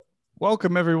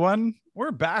Welcome, everyone. We're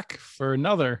back for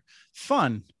another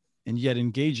fun and yet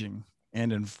engaging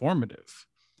and informative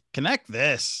Connect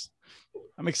This.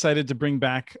 I'm excited to bring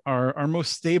back our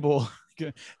most stable.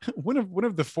 One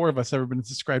of the four of us ever been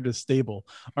described as stable.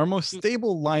 Our most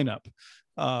stable lineup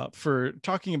for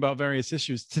talking about various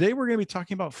issues. Today, we're going to be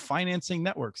talking about financing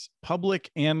networks, public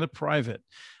and private.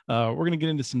 We're going to get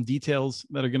into some details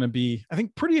that are going to be, I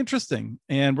think, pretty interesting,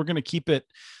 and we're going to keep it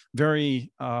very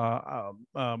we're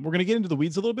going to get into the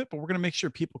weeds a little bit, but we're going to make sure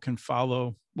people can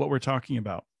follow what we're talking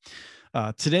about.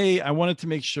 Today, I wanted to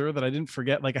make sure that I didn't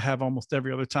forget, like I have almost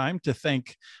every other time, to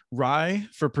thank Rye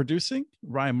for producing.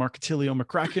 Rye Marcatilio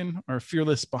McCracken, our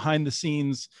fearless behind the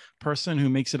scenes person who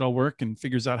makes it all work and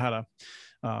figures out how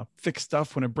to fix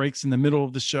stuff when it breaks in the middle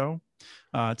of the show.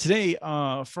 Today,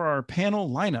 for our panel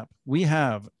lineup, we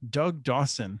have Doug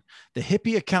Dawson, the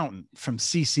hippie accountant from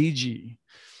CCG.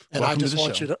 And I just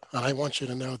want you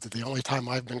to know that the only time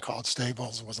I've been called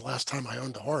stables was the last time I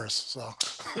owned a horse. So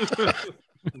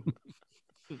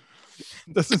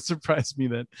doesn't surprise me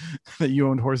that you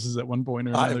owned horses at one point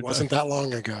or another. It wasn't that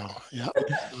long ago. Yeah.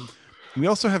 We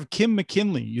also have Kim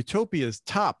McKinley, Utopia's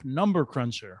top number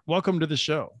cruncher. Welcome to the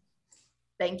show.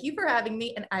 Thank you for having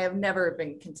me. And I have never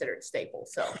been considered stable,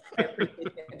 so I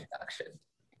appreciate the introduction.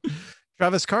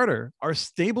 Travis Carter, our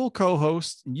stable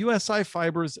co-host, USI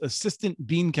Fiber's assistant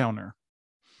bean counter.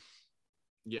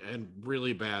 Yeah, and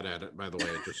really bad at it, by the way,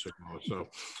 just so you know. So,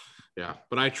 yeah,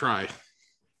 but I try.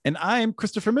 And I'm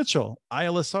Christopher Mitchell,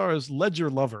 ILSR's ledger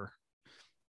lover.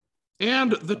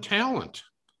 And the talent.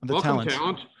 Welcome,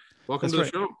 talent. Welcome to the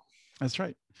show. That's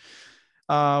right.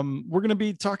 We're going to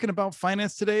be talking about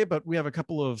finance today, but we have a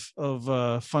couple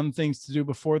of fun things to do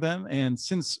before then. And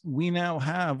since we now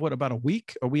have about a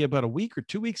week or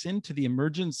 2 weeks into the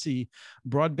emergency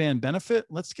broadband benefit,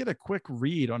 let's get a quick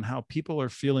read on how people are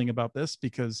feeling about this,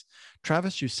 because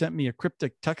Travis, you sent me a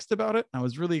cryptic text about it. I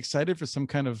was really excited for some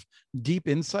kind of deep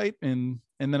insight, and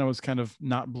then I was kind of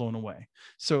not blown away.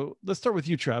 So let's start with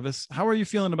you, Travis. How are you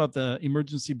feeling about the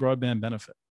emergency broadband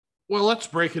benefit? Well, let's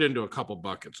break it into a couple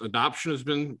buckets. Adoption has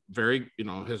been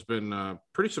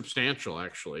pretty substantial,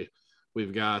 actually.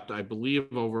 We've got, I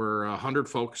believe, over 100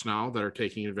 folks now that are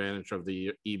taking advantage of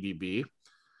the EBB.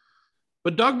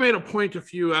 But Doug made a point a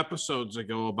few episodes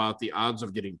ago about the odds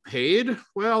of getting paid.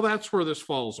 Well, that's where this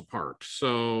falls apart.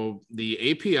 So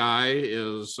the API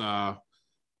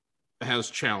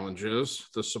has challenges.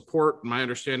 The support, my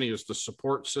understanding is the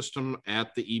support system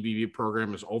at the EBB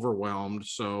program is overwhelmed.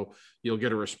 So you'll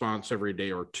get a response every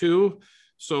day or two.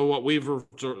 So what we've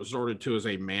resorted to is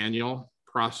a manual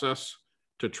process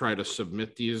to try to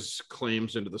submit these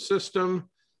claims into the system.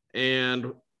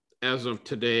 And as of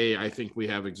today, I think we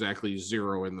have exactly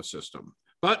 0 in the system,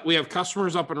 but we have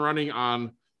customers up and running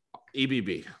on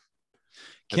EBB.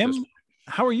 Kim,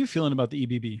 how are you feeling about the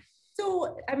EBB?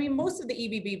 So, I mean, most of the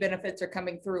EBB benefits are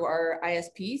coming through our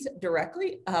ISPs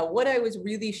directly. What I was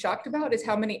really shocked about is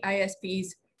how many ISPs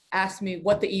asked me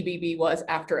what the EBB was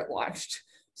after it launched.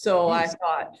 So I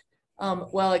thought,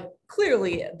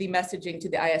 clearly the messaging to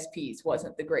the ISPs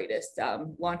wasn't the greatest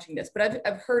launching this, but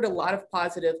I've heard a lot of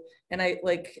positive, and I,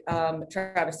 like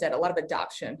Travis said, a lot of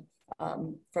adoption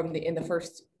in the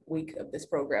first week of this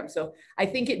program. So I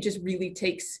think it just really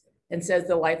takes and says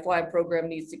the Lifeline program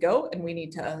needs to go, and we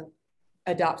need to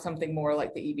adopt something more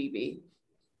like the EBB.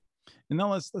 And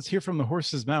now let's hear from the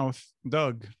horse's mouth,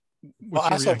 Doug. Well,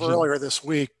 as of earlier this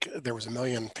week, there was 1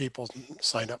 million people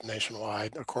signed up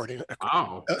nationwide,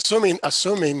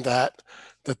 assuming that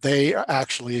they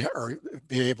actually are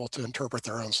be able to interpret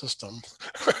their own system.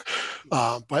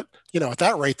 But at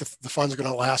that rate, the fund's going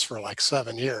to last for like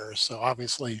 7 years. So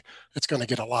obviously, it's going to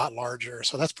get a lot larger.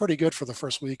 So that's pretty good for the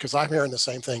first week, because I'm hearing the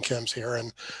same thing Kim's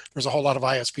hearing. There's a whole lot of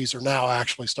ISPs are now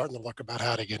actually starting to look about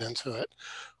how to get into it.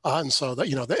 And so that,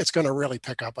 it's going to really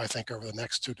pick up, I think, over the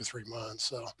next 2 to 3 months.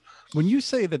 So when you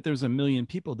say that there's 1 million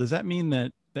people, does that mean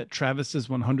that Travis's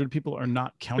 100 people are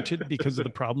not counted because of the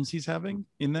problems he's having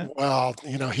in that? Well,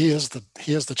 he is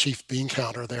the chief bean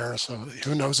counter there. So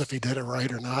who knows if he did it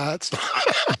right or not.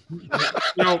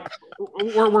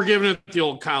 We're giving it the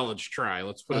old college try.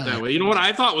 Let's put it that way. You know what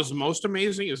I thought was most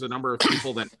amazing is the number of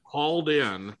people that called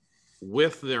in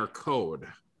with their code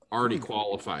already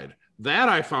qualified. That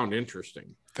I found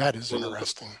interesting. That is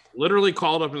interesting. Literally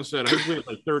called up and said, I was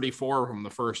like 34 from the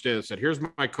first day. Said, here's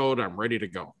my code. I'm ready to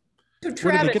go. So Travis,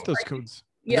 where did they get those codes?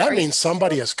 Yeah, that means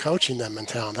somebody is coaching them in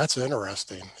town. That's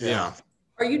interesting. Yeah.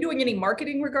 Are you doing any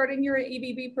marketing regarding your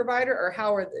EBB provider, or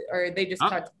how are they just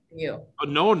contacting you?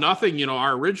 No, nothing.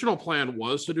 Our original plan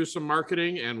was to do some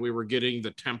marketing, and we were getting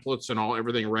the templates and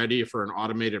everything ready for an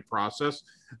automated process.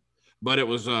 but it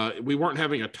was we weren't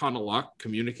having a ton of luck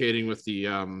communicating with the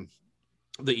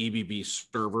EBB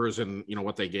servers and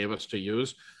what they gave us to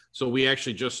use. So we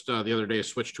actually just the other day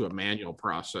switched to a manual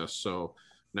process. So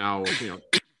now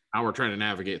now we're trying to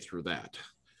navigate through that.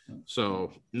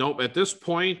 So nope, at this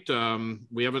point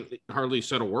we haven't hardly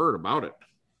said a word about it.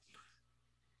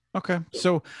 Okay,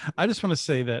 so I just want to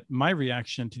say that my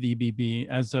reaction to the EBB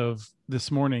as of this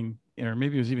morning, or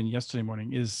maybe it was even yesterday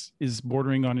morning, is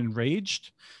bordering on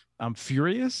enraged. I'm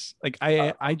furious. Like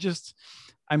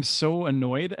I'm so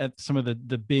annoyed at some of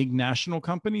the big national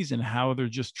companies and how they're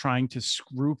just trying to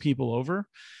screw people over.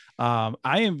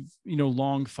 I have,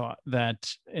 long thought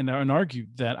that and argued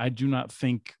that I do not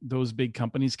think those big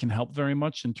companies can help very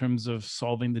much in terms of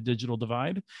solving the digital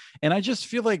divide. And I just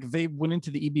feel like they went into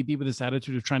the EBB with this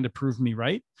attitude of trying to prove me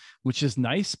right, which is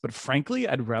nice. But frankly,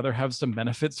 I'd rather have some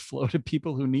benefits flow to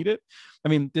people who need it. I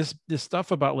mean, this stuff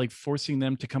about like forcing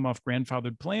them to come off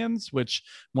grandfathered plans, which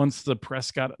once the press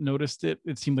got noticed it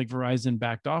seemed like Verizon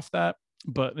backed off that.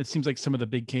 But it seems like some of the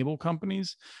big cable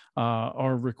companies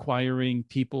are requiring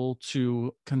people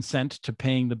to consent to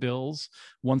paying the bills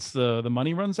once the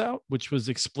money runs out, which was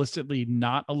explicitly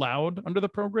not allowed under the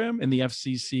program, and the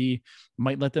FCC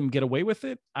might let them get away with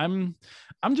it. I'm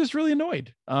just really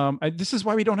annoyed. This is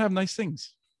why we don't have nice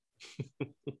things.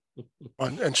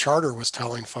 And Charter was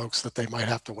telling folks that they might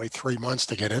have to wait 3 months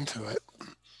to get into it.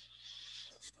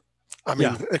 I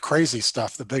mean, the crazy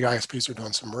stuff. The big ISPs are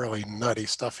doing some really nutty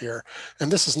stuff here.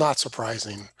 And this is not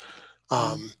surprising.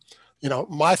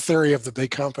 My theory of the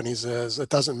big companies is it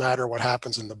doesn't matter what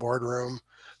happens in the boardroom.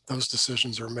 Those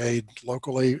decisions are made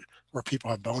locally where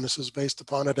people have bonuses based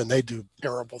upon it, and they do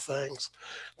terrible things.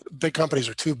 Big companies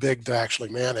are too big to actually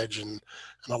manage, and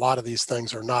a lot of these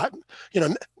things are not,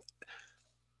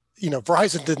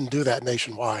 Verizon didn't do that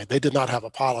nationwide. They did not have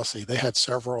a policy. They had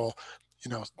several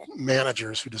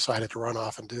managers who decided to run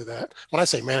off and do that. When I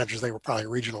say managers, they were probably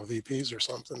regional VPs or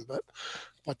something, but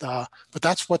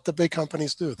that's what the big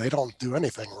companies do. They don't do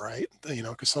anything right,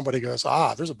 because somebody goes,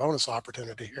 there's a bonus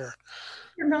opportunity here.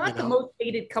 They're not the most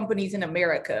hated companies in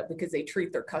America because they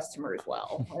treat their customers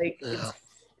well.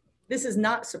 This is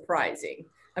not surprising.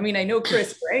 I mean, I know,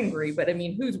 Chris, you're angry, but I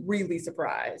mean, who's really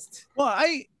surprised? Well,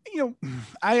 I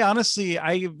honestly,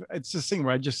 it's this thing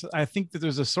where I think that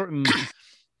there's a certain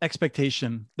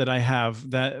expectation that I have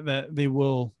that they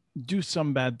will do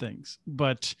some bad things,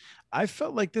 but I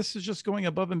felt like this is just going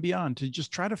above and beyond to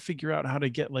just try to figure out how to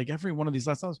get like every one of these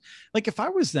last hours. Like if I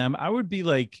was them, I would be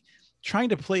like trying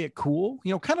to play it cool,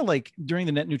 kind of like during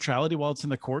the net neutrality while it's in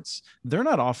the courts, they're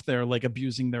not off there like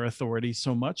abusing their authority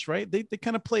so much, right? They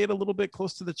kind of play it a little bit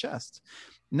close to the chest.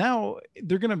 Now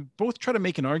they're going to both try to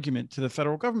make an argument to the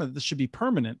federal government that this should be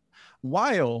permanent,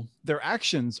 while their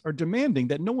actions are demanding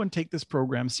that no one take this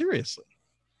program seriously.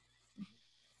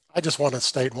 I just want to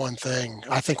state one thing.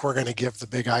 I think we're going to give the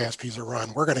big ISPs a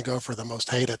run. We're going to go for the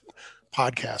most hated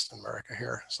podcast in America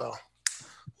here. So,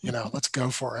 let's go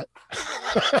for it.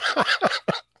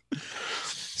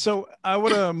 So I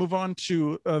want to move on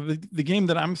to the game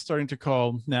that I'm starting to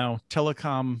call now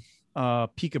Telecom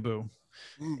Peekaboo.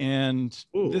 And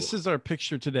this is our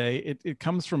picture today. It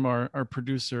comes from our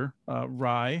producer,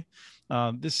 Rye.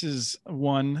 This is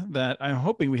one that I'm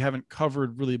hoping we haven't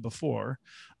covered really before,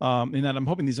 in that I'm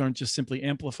hoping these aren't just simply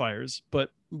amplifiers. But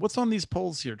what's on these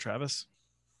poles here, Travis?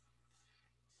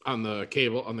 On the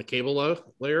cable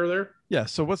layer there? Yeah,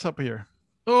 so what's up here?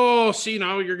 Oh, see,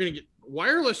 now you're going to get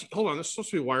wireless. Hold on, this is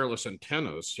supposed to be wireless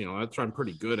antennas. That's what I'm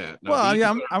pretty good at. Now, well,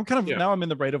 yeah, I'm kind of now I'm in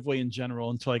the right of way in general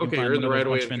until I can find you're in the right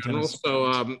of way in general. Antennas.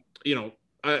 So,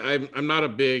 I'm not a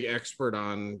big expert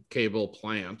on cable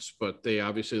plants, but they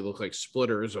obviously look like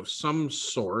splitters of some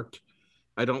sort.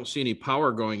 I don't see any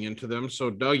power going into them. So,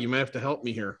 Doug, you might have to help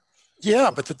me here.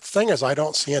 Yeah, but the thing is, I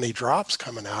don't see any drops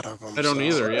coming out of them. I don't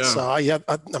either. Yeah. So I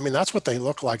mean, that's what they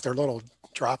look like. They're little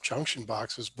drop junction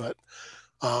boxes, but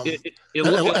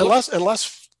unless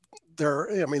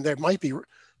they're, I mean, they might be,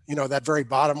 that very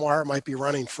bottom wire might be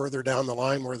running further down the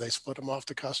line where they split them off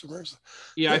to customers.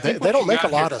 Yeah, I think they don't make a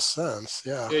lot of sense.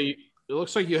 Yeah. It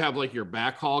looks like you have like your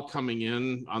backhaul coming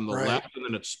in on the left, and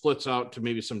then it splits out to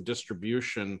maybe some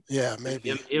distribution. Yeah,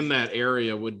 maybe in that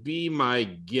area would be my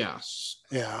guess.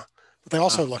 Yeah. But they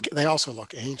also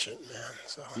look ancient, man.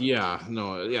 So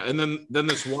and then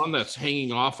this one that's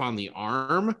hanging off on the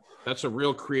arm, that's a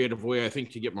real creative way, I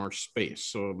think, to get more space.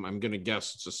 So I'm going to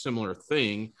guess it's a similar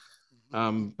thing.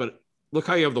 But look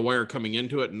how you have the wire coming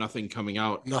into it and nothing coming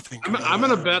out. I'm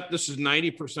going to bet this is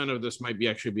 90% of this might be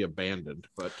abandoned,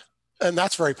 and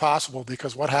that's very possible,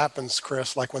 because what happens,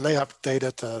 Chris, like when they update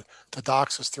it to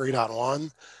DOCSIS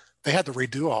 3.1, they had to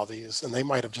redo all these, and they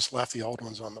might have just left the old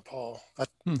ones on the pole.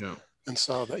 And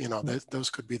so that, those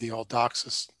could be the old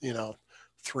DOCSIS,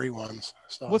 3 ones.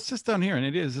 So What's this down here? And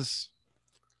it is this.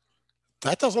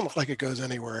 that doesn't look like it goes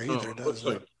anywhere either, does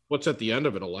it? What's at the end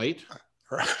of it? A light?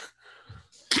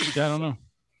 Yeah, I don't know.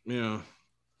 Yeah.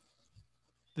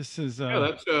 This is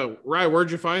that's Rye,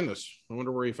 where'd you find this? I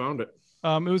wonder where you found it.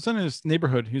 It was in his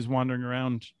neighborhood. He was wandering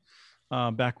around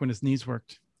back when his knees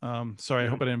worked. Sorry, I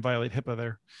hope I didn't violate HIPAA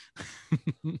there.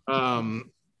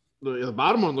 The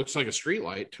bottom one looks like a street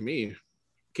light to me.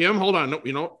 Kim, hold on.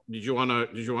 No, did you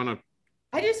wanna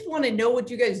I just want to know what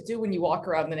you guys do when you walk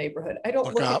around the neighborhood. I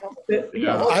don't look up.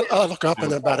 I look up,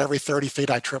 and about every 30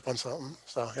 feet I trip on something.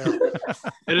 So yeah.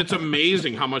 And it's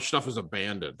amazing how much stuff is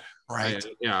abandoned. Right.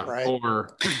 Yeah. Right.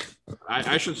 Or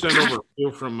I should send over a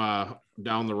few from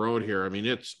down the road here. I mean,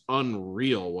 it's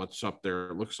unreal what's up there.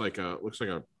 It looks like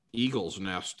a eagle's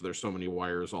nest. There's so many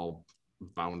wires all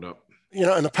bound up.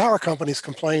 And the power companies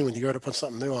complain when you go to put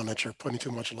something new on that you're putting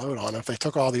too much load on. If they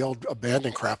took all the old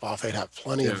abandoned crap off, they'd have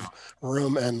plenty of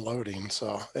room and loading.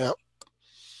 So, yeah.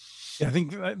 Yeah, I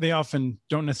think they often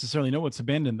don't necessarily know what's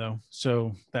abandoned, though.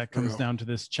 So that comes down to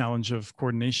this challenge of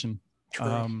coordination.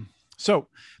 So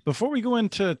before we go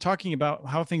into talking about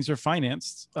how things are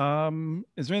financed,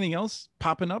 is there anything else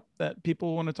popping up that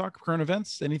people want to talk? Current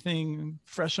events? Anything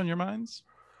fresh on your minds?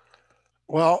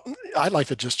 Well, I'd like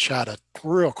to just chat a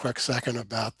real quick second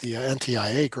about the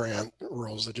NTIA grant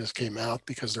rules that just came out,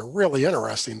 because they're really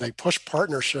interesting. They push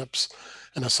partnerships,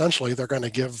 and essentially they're going to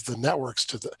give the networks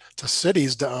to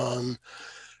cities to own,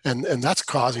 and that's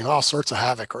causing all sorts of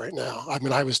havoc right now. I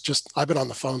mean, I've been on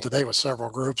the phone today with several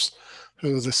groups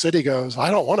who the city goes,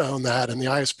 I don't want to own that, and the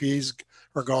ISPs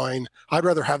are going, I'd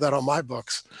rather have that on my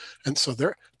books. And so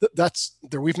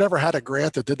we've never had a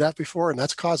grant that did that before, and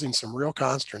that's causing some real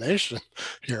consternation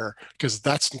here, because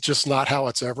that's just not how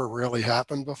it's ever really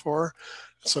happened before.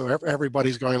 So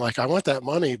everybody's going like, I want that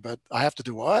money, but I have to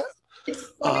do what? It's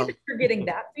funny that you're getting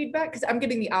that feedback, because I'm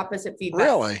getting the opposite feedback.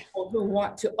 Really? People who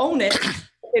want to own it,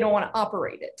 but they don't want to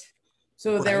operate it.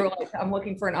 So they're like, I'm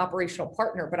looking for an operational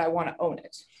partner, but I want to own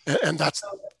it. And that's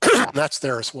that's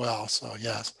there as well. So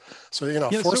yes. So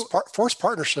forced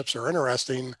partnerships are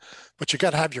interesting, but you got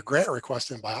to have your grant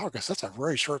request in by August. That's a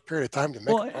very short period of time to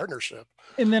make a partnership.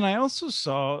 And then I also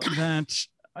saw that,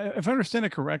 if I understand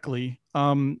it correctly,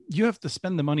 you have to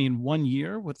spend the money in 1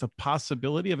 year with the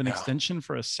possibility of an extension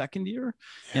for a second year.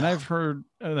 Yeah. And I've heard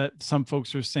that some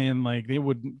folks are saying like they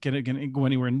wouldn't go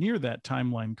anywhere near that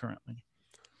timeline currently.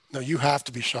 No, you have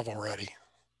to be shovel ready.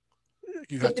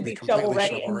 You have to be completely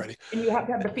shovel ready. And you have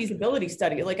to have the feasibility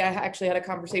study. Like I actually had a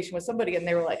conversation with somebody and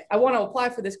they were like, I want to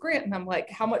apply for this grant. And I'm like,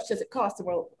 how much does it cost? And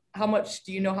well, how much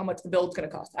do you know how much the build's going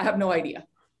to cost? I have no idea.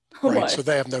 Right. So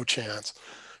they have no chance.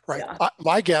 Right. Yeah.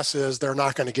 My guess is they're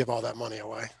not going to give all that money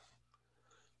away.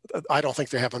 I don't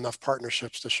think they have enough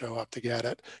partnerships to show up to get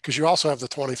it, because you also have the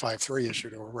 25-3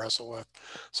 issue to wrestle with.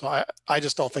 So I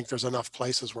just don't think there's enough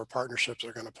places where partnerships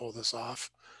are going to pull this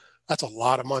off. That's a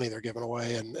lot of money they're giving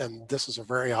away, and this is a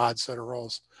very odd set of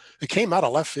rules. It came out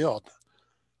of left field.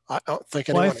 I don't think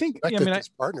anyone expected this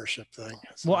partnership thing.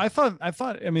 So. Well, I thought,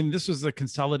 this was the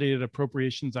Consolidated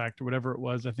Appropriations Act or whatever it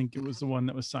was. I think it was the one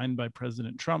that was signed by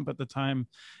President Trump at the time.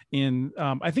 And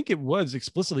I think it was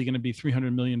explicitly going to be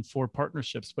 $300 million for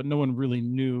partnerships, but no one really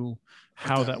knew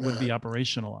how that would be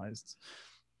operationalized.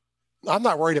 I'm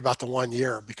not worried about the 1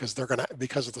 year, because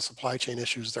because of the supply chain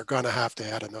issues, they're going to have to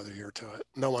add another year to it.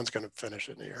 No one's going to finish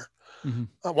it in a year.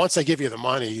 Mm-hmm. Once they give you the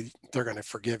money, they're going to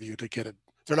forgive you to get it.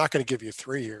 They're not going to give you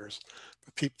 3 years,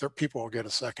 but people will get a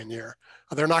second year.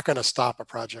 They're not going to stop a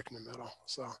project in the middle.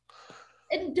 So.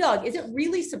 And Doug, is it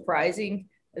really surprising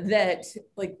that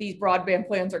like these broadband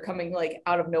plans are coming like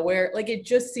out of nowhere? Like it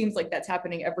just seems like that's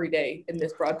happening every day in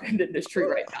this broadband industry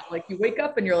right now. Like you wake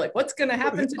up and you're like, what's going to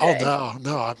happen today? Oh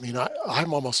no. I mean,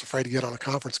 I'm almost afraid to get on a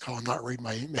conference call and not read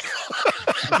my email.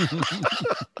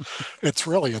 It's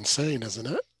really insane, isn't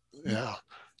it? Yeah.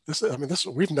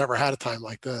 We've never had a time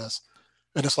like this.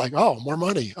 And it's like, oh, more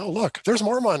money. Oh, look, there's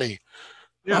more money.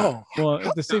 Yeah. Oh. Well,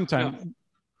 at the same time,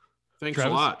 thanks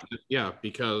Travis? A lot. Yeah,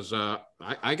 because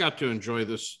I got to enjoy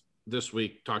this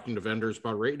week talking to vendors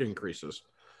about rate increases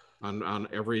on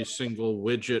every single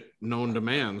widget known to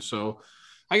man. So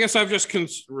I guess I've just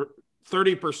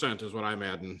 30% is what I'm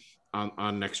adding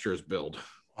on next year's build.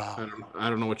 Wow. I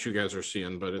don't know what you guys are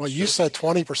seeing, but it's you said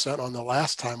 20% on the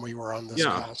last time we were on this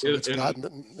call. So it's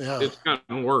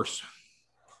gotten worse.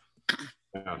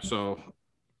 Yeah. So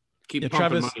keep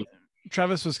pumping money.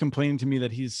 Travis was complaining to me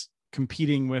that he's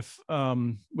competing with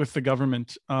the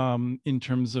government in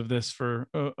terms of this for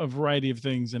a variety of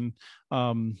things, and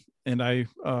I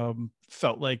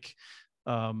felt like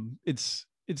it's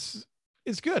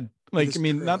good. Like, is I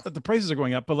mean, true. not that the prices are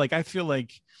going up, but like, I feel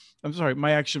like, I'm sorry,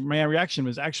 my reaction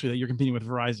was actually that you're competing with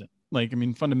Verizon. Like, I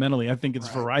mean, fundamentally, I think it's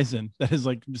Right. Verizon that is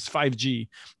like just 5G.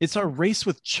 It's our race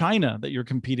with China that you're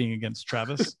competing against,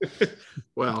 Travis.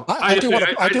 Well, I do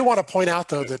want to point out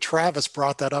though that Travis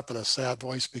brought that up in a sad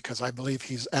voice because I believe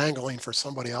he's angling for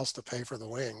somebody else to pay for the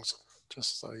wings.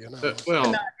 Just so you know.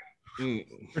 well,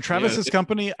 For Travis's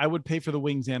company, I would pay for the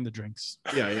wings and the drinks.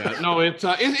 yeah. No, it's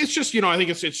just, I think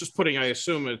it's just putting. I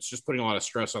assume it's just putting a lot of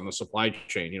stress on the supply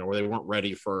chain. Where they weren't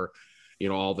ready for,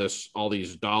 all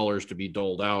these dollars to be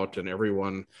doled out, and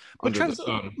everyone But under Travis, the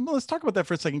sun. let's talk about that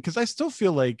for a second, because I still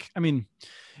feel like, I mean,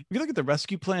 if you look at the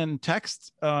rescue plan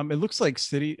text, it looks like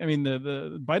the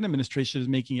Biden administration is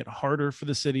making it harder for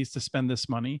the cities to spend this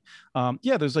money.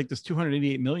 Yeah, there's like this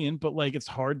 288 million, but like it's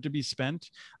hard to be spent.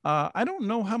 I don't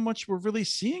know how much we're really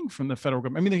seeing from the federal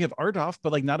government. I mean, they have RDOF,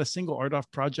 but like not a single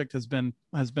RDOF project has been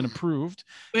approved.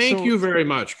 Thank you very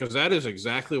much, because that is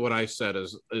exactly what I said.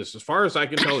 As far as I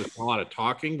can tell, there's a lot of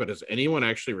talking, but has anyone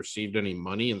actually received any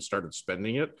money and started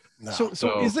spending it? No.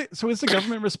 So is the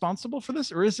government responsible for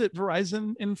this, or is it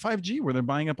Verizon in 5G where they're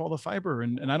buying up all the fiber?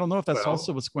 And I don't know if that's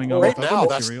also what's going on right with now.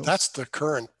 other materials. That's the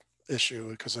current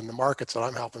issue, because in the markets that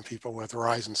I'm helping people with,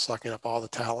 Verizon's sucking up all the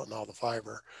talent and all the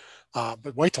fiber.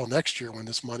 But wait till next year when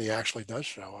this money actually does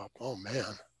show up. Oh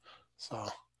man. So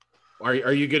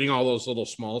are you getting all those little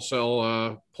small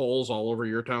cell poles all over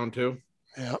your town too?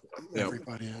 Yeah,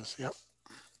 everybody is. Yep.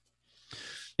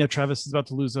 Yeah, Travis is about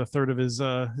to lose a third of his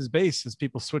base as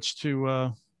people switch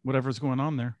to whatever's going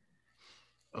on there.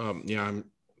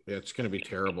 It's going to be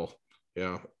terrible.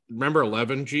 Yeah. Remember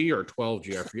 11G or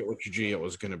 12G? I forget which G it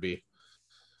was going to be.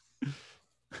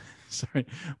 Sorry.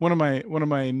 One of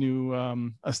my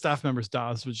new staff members,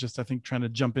 Daz, was just, I think, trying to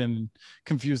jump in,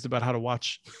 confused about how to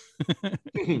watch.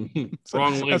 So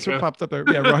wrong link. That's what popped up there.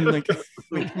 Yeah, wrong link.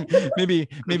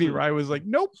 maybe Rye was like,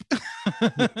 nope.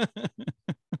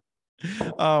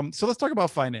 So let's talk about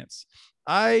finance.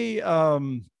 I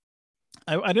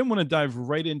didn't want to dive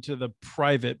right into the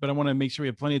private, but I want to make sure we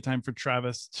have plenty of time for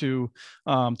Travis to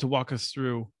walk us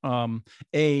through some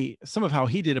of how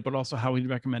he did it, but also how he'd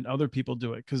recommend other people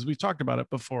do it, because we've talked about it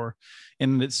before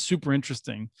and it's super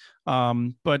interesting.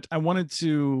 But I wanted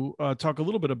to talk a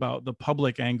little bit about the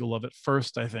public angle of it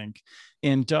first, I think.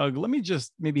 And Doug, let me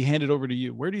just maybe hand it over to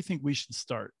you. Where do you think we should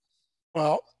start?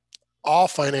 Well, all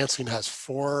financing has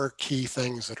 4 key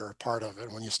things that are a part of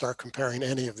it. When you start comparing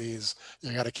any of these,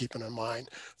 you got to keep it in mind.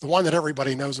 The one that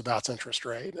everybody knows about is interest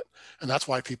rate. And that's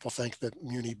why people think that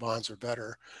muni bonds are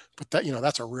better. But that,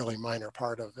 that's a really minor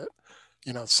part of it.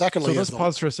 Secondly, so let's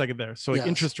pause for a second there. So like, yes.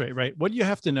 Interest rate, right? What you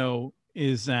have to know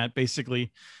is that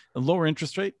basically a lower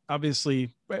interest rate,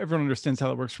 obviously everyone understands how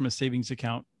it works from a savings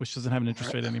account, which doesn't have an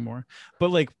interest rate anymore.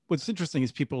 But like, what's interesting is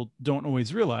people don't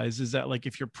always realize is that like,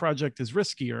 if your project is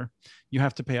riskier, you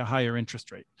have to pay a higher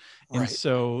interest rate. And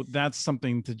so that's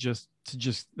something to just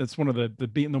that's one of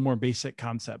the more basic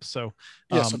concepts. So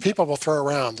so people will throw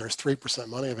around there's 3%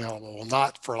 money available. Well,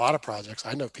 not for a lot of projects.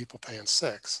 I know people paying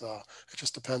 6. So it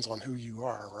just depends on who you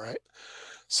are, right?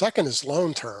 Second is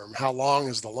loan term. How long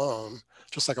is the loan?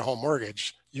 Just like a home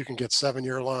mortgage, you can get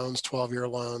 7-year loans, 12-year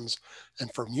loans.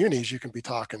 And for munis, you can be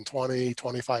talking 20,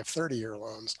 25, 30-year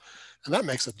loans. And that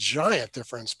makes a giant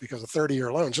difference, because a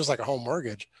 30-year loan, just like a home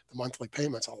mortgage, the monthly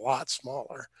payment's a lot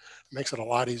smaller. It makes it a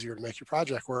lot easier to make your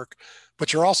project work,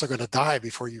 but you're also going to die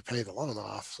before you pay the loan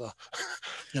off. So,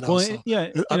 and I think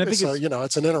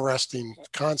it's an interesting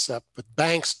concept, but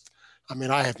banks, I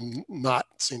mean, I have not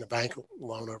seen a bank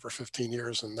loan over 15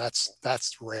 years, and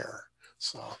that's rare.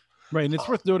 So. Right. And it's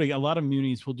worth noting, a lot of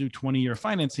munis will do 20-year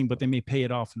financing, but they may pay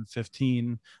it off in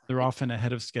 15. They're often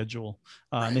ahead of schedule.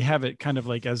 And they have it kind of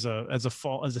like as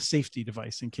a safety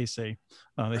device in case they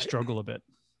struggle a bit.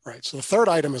 Right. So the third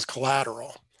item is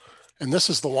collateral. And this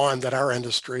is the one that our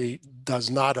industry does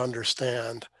not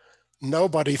understand.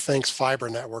 Nobody thinks fiber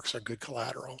networks are good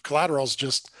collateral. Collateral is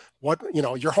just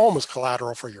your home is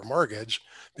collateral for your mortgage,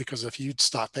 because if you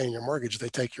stop paying your mortgage, they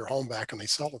take your home back and they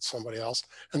sell it to somebody else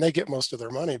and they get most of their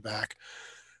money back.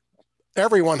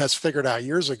 Everyone has figured out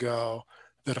years ago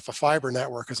that if a fiber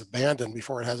network is abandoned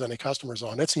before it has any customers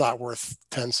on, it's not worth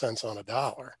 10 cents on a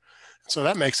dollar. So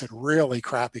that makes it really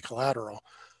crappy collateral.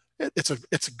 It's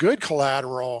a good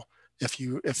collateral if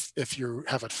you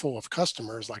have it full of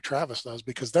customers like Travis does,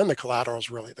 because then the collateral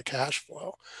is really the cash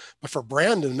flow. But for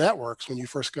brand new networks, when you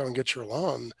first go and get your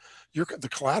loan, the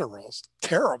collateral is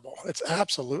terrible. It's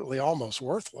absolutely almost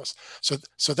worthless.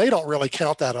 So they don't really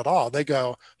count that at all. They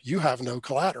go, you have no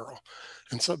collateral.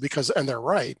 And so and they're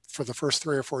right, for the first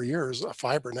 3 or 4 years, a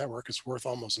fiber network is worth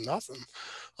almost nothing.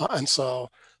 And so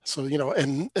So,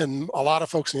 and a lot of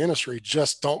folks in the industry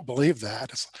just don't believe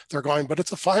that. They're going, but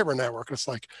it's a fiber network. It's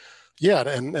like, yeah,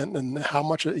 and how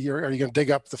much are you going to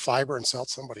dig up the fiber and sell it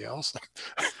to somebody else?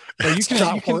 Well, it's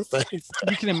not worth anything.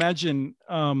 You can imagine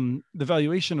the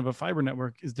valuation of a fiber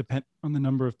network is dependent on the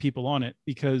number of people on it,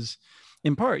 because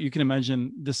in part, you can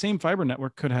imagine the same fiber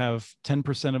network could have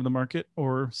 10% of the market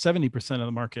or 70% of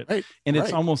the market. Right, and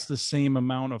it's almost the same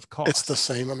amount of cost. It's the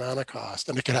same amount of cost,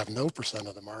 and it could have no percent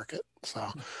of the market. So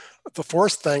the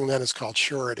fourth thing then is called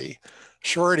surety.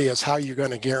 Surety is how you're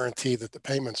going to guarantee that the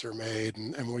payments are made.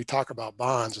 And when we talk about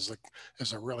bonds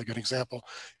is a really good example.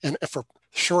 And for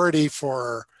surety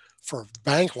for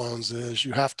bank loans is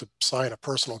you have to sign a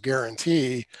personal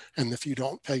guarantee. And if you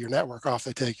don't pay your network off,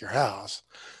 they take your house.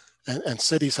 And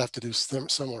cities have to do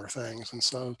similar things. And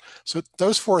so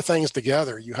those four things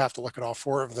together, you have to look at all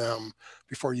four of them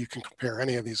before you can compare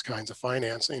any of these kinds of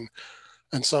financing.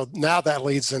 And so now that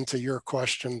leads into your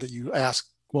question that you asked.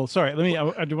 Well, sorry,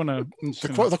 I do want to.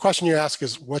 The question you ask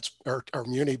is, are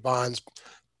muni bonds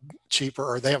cheaper,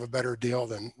 or they have a better deal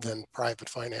than private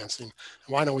financing?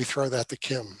 And why don't we throw that to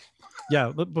Kim?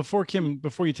 Yeah, before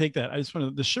you take that, I just want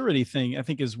to, the surety thing I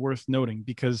think is worth noting,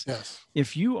 because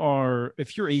if you're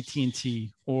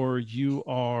AT&T or you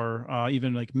are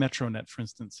even like Metronet, for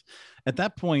instance, at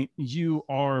that point you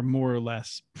are more or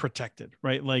less protected,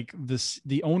 right? Like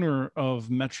the owner of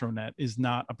Metronet is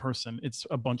not a person; it's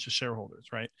a bunch of shareholders,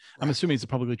 right? I'm assuming it's a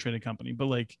publicly traded company, but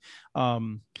like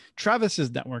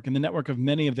Travis's network and the network of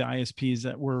many of the ISPs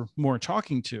that we're more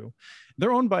talking to,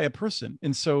 they're owned by a person.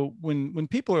 And so when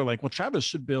people are like, well, Travis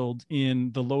should build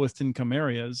in the lowest income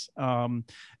areas,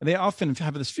 they often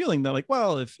have this feeling that like,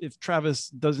 well, if Travis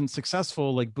doesn't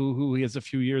successful, like boohoo, he has a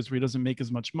few years where he doesn't make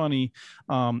as much money,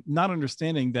 not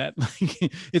understanding that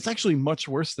like, it's actually much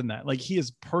worse than that. Like he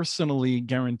is personally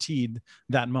guaranteed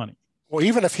that money. Well,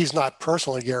 even if he's not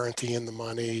personally guaranteeing the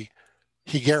money,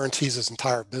 he guarantees his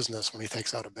entire business when he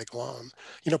takes out a big loan.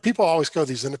 People always go to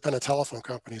these independent telephone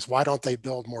companies. Why don't they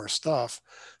build more stuff?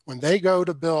 When they go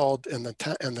to build in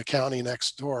the county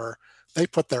next door, they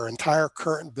put their entire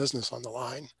current business on the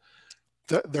line.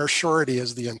 Their surety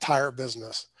is the entire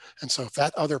business. And so if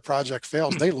that other project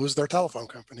fails, they lose their telephone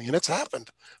company. And it's happened.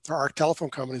 There are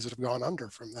telephone companies that have gone under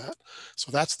from that.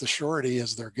 So that's the surety,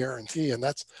 is their guarantee. And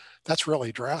that's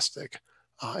really drastic.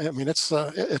 I mean, it's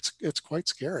quite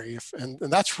scary, and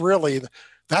that's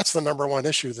the number one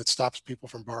issue that stops people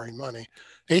from borrowing money.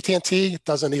 AT&T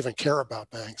doesn't even care about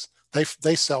banks.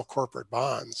 They sell corporate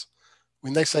bonds.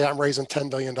 When they say I'm raising $10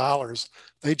 billion,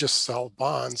 they just sell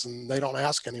bonds and they don't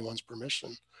ask anyone's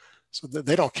permission. So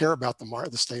they don't care about the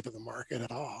state of the market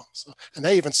at all. So, and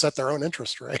they even set their own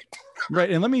interest rate. Right.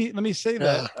 And let me say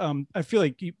that I feel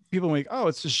like people are like, oh,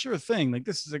 it's a sure thing. Like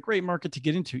this is a great market to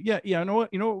get into. Yeah. You know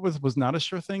what was not a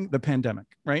sure thing? The pandemic,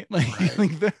 right?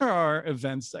 Like there are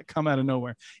events that come out of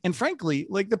nowhere. And frankly,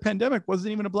 like the pandemic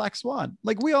wasn't even a black swan.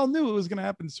 Like we all knew it was going to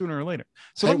happen sooner or later.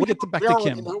 So let me get back to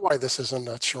Kim. We know why this isn't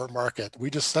a short market. We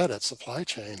just said it, supply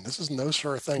chain. This is no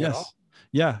sure thing at all.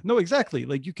 Yeah, no, exactly.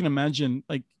 Like you can imagine,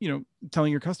 like,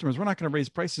 telling your customers, we're not going to raise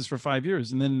prices for 5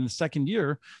 years. And then in the second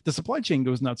year, the supply chain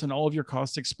goes nuts and all of your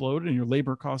costs explode and your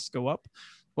labor costs go up.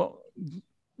 Well,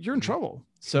 you're in trouble.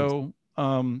 So,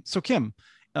 Kim,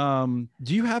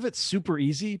 do you have it super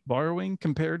easy borrowing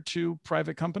compared to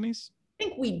private companies? I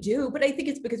think we do, but I think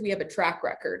it's because we have a track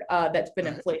record that's been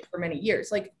in place for many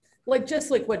years. Like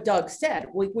just like what Doug said,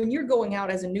 like when you're going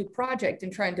out as a new project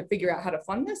and trying to figure out how to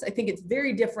fund this, I think it's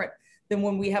very different than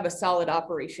when we have a solid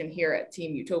operation here at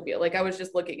Team Utopia. Like I was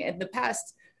just looking at the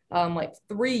past,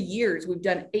 3 years, we've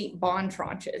done 8 bond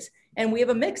tranches, and we have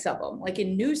a mix of them. Like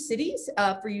in new cities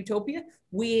for Utopia,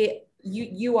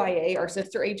 UIA, our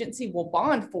sister agency, will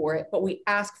bond for it, but we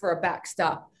ask for a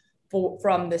backstop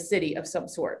from the city of some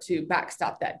sort to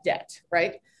backstop that debt,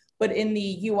 right? But in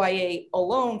the UIA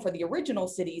alone for the original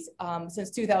cities, since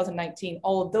 2019,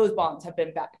 all of those bonds have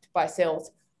been backed by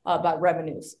sales, by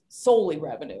revenues, solely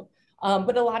revenue.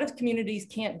 But a lot of communities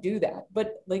can't do that.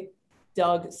 But like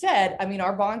Doug said, I mean,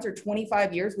 our bonds are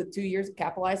 25 years with 2 years of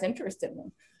capitalized interest in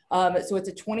them. So it's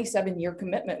a 27-year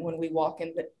commitment when we walk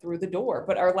in through the door.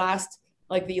 But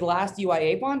the last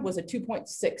UIA bond was a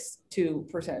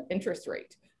 2.62% interest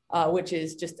rate, which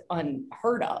is just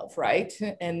unheard of, right?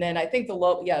 And then I think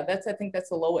I think that's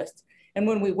the lowest. And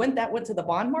when that went to the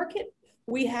bond market,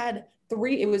 we had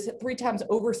it was 3 times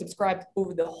oversubscribed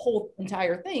over the whole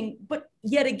entire thing. But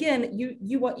yet again,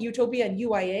 Utopia and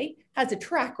UIA has a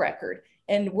track record,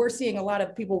 and we're seeing a lot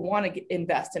of people want to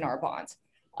invest in our bonds.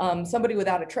 Somebody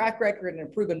without a track record and a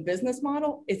proven business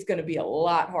model, it's going to be a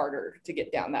lot harder to get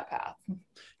down that path.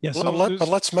 Yeah. But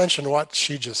let's mention what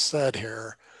she just said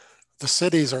here. the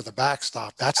cities are the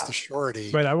backstop. That's the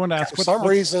surety. Right. I want to ask, For some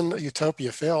reason,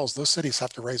 Utopia fails, those cities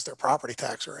have to raise their property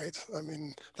tax rates. I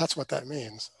mean, that's what that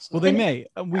means. So, well, they may.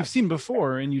 We've seen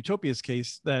before in Utopia's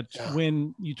case that Yeah.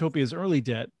 when Utopia's early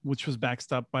debt, which was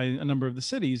backstopped by a number of the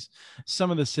cities,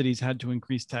 some of the cities had to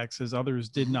increase taxes, others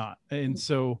did not. And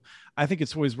so I think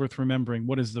it's always worth remembering,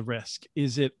 what is the risk?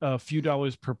 Is it a few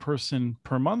dollars per person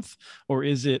per month, or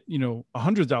is it,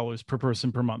 $100 per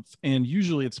person per month? And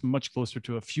usually it's much closer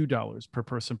to a few dollars per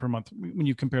person per month when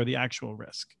you compare the actual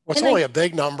risk. well, it's only a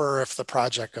big number if the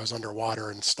project goes underwater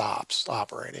and stops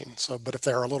operating. So, but if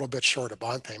they're a little bit short of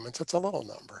bond payments, it's a little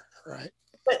number, right?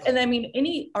 But, and I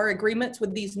mean, our agreements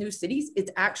with these new cities, it's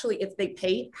actually, if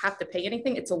they have to pay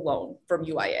anything, it's a loan from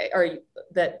UIA, or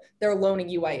that they're loaning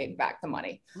UIA back the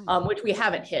money, which we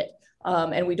haven't hit.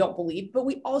 And we don't believe, but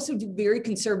we also do very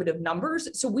conservative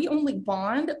numbers. So we only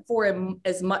bond for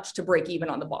as much to break even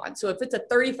on the bond. So if it's a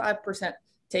 35%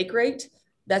 take rate,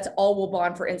 that's all we'll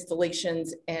bond for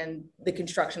installations and the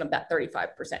construction of that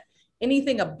 35%.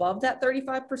 Anything above that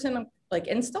 35% of like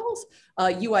installs,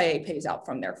 UIA pays out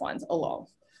from their funds alone.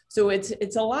 So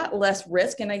it's a lot less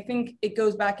risk. And I think it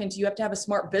goes back into, you have to have a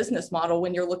smart business model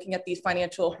when you're looking at these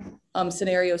financial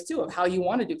scenarios too, of how you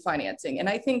want to do financing. And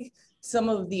I think some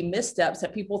of the missteps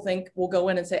that people think will go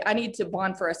in and say, I need to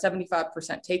bond for a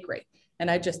 75% take rate. And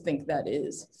I just think that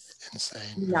is insane,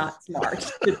 not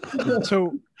smart.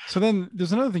 So then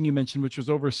there's another thing you mentioned, which was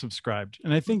oversubscribed.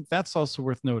 And I think that's also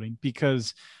worth noting,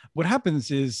 because what happens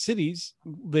is cities,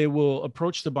 they will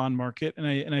approach the bond market.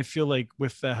 And I feel like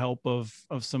with the help of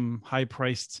some high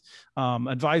priced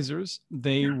advisors,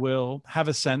 they will have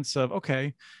a sense of,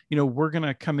 okay, we're going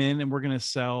to come in and we're going to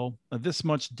sell this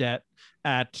much debt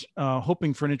at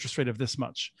hoping for an interest rate of this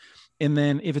much. And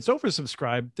then if it's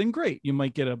oversubscribed, then great, you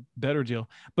might get a better deal.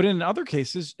 But in other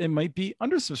cases, it might be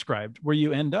undersubscribed, where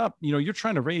you end up, you're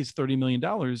trying to raise $30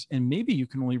 million and maybe you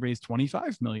can only raise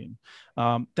 25 million.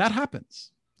 That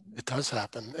happens. It does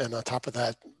happen. And on top of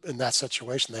that, in that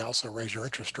situation, they also raise your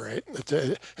interest rate.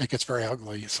 It gets very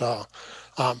ugly. So,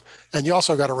 and you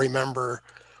also got to remember,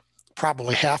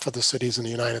 probably half of the cities in the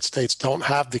United States don't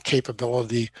have the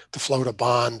capability to float a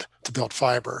bond to build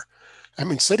fiber. I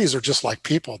mean, cities are just like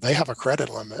people. They have a credit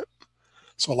limit.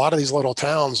 So a lot of these little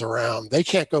towns around, they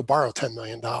can't go borrow $10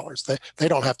 million. They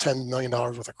don't have $10 million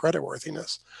worth of credit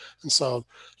worthiness. And so,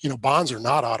 bonds are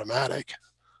not automatic.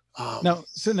 Now,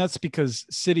 so that's because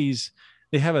cities,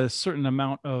 they have a certain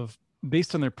amount of,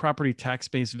 based on their property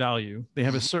tax-based value, they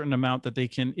have a certain amount that they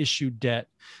can issue debt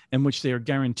in which they are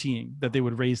guaranteeing that they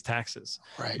would raise taxes.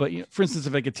 Right. But for instance,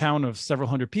 if like a town of several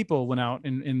hundred people went out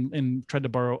and tried to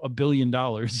borrow $1 billion,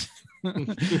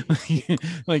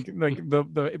 like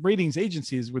the ratings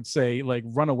agencies would say, like,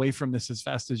 run away from this as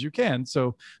fast as you can.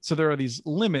 So there are these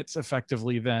limits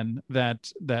effectively then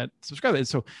that subscribe it.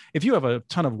 So if you have a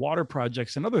ton of water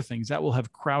projects and other things, that will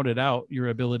have crowded out your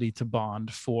ability to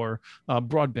bond for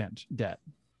broadband debt.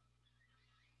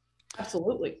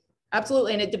 Absolutely.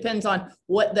 And it depends on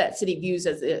what that city views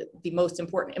as the most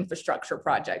important infrastructure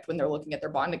project when they're looking at their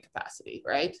bonding capacity,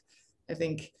 right? I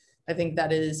think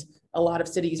that is, a lot of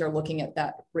cities are looking at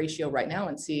that ratio right now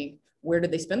and seeing where did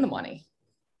they spend the money.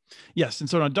 Yes. And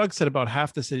so now Doug said about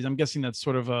half the cities. I'm guessing that's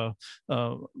sort of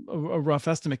a rough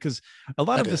estimate, because a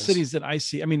lot of the cities that I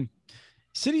see, I mean,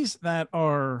 cities that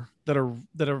are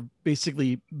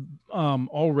basically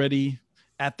already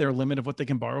at their limit of what they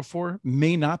can borrow for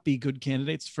may not be good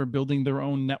candidates for building their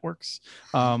own networks.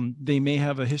 They may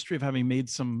have a history of having made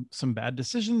some bad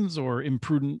decisions or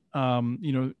imprudent,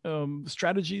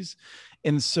 strategies.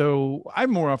 And so I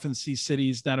more often see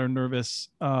cities that are nervous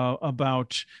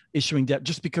about issuing debt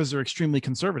just because they're extremely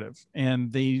conservative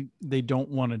and they don't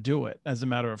want to do it as a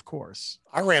matter of course.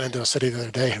 I ran into a city the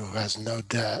other day who has no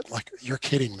debt. Like, you're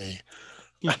kidding me.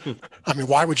 I mean,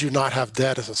 why would you not have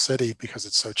debt as a city? Because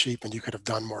it's so cheap and you could have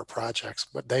done more projects,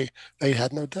 but they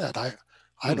had no debt.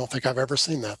 I don't think I've ever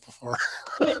seen that before.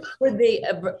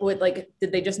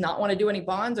 Did they just not want to do any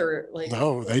bonds, or like?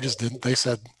 No, they just didn't. They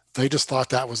said they just thought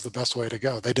that was the best way to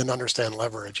go. They didn't understand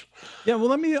leverage. Yeah. Well,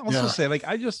 let me also say, like,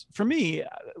 for me,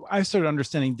 I started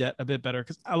understanding debt a bit better,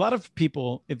 because a lot of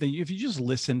people, if you just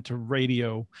listen to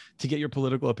radio to get your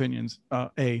political opinions,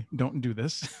 don't do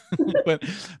this, but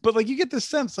like, you get the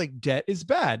sense like debt is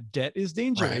bad, debt is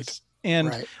dangerous. Right.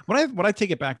 And what I take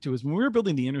it back to is, when we were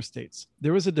building the interstates,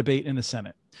 there was a debate in the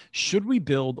Senate. Should we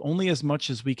build only as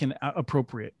much as we can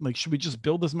appropriate? Like, should we just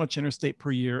build as much interstate per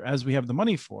year as we have the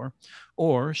money for?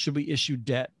 Or should we issue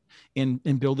debt and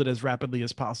build it as rapidly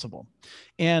as possible?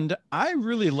 And I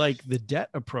really like the debt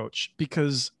approach,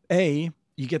 because A,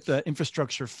 you get the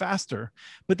infrastructure faster,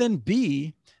 but then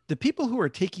B, the people who are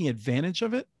taking advantage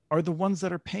of it are the ones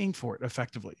that are paying for it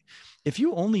effectively. If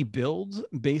you only build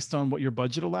based on what your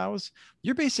budget allows,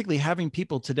 you're basically having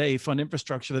people today fund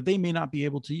infrastructure that they may not be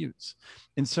able to use.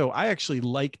 And so I actually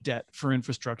like debt for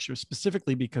infrastructure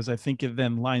specifically because I think it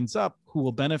then lines up who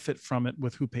will benefit from it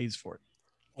with who pays for it.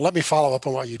 Well, let me follow up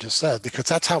on what you just said, because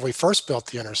that's how we first built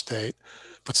the interstate.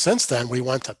 But since then, we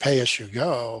went to pay as you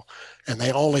go, and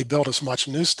they only build as much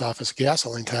new stuff as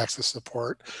gasoline taxes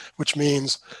support, which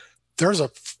means there's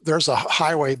a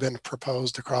highway been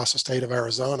proposed across the state of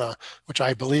Arizona, which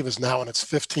I believe is now in its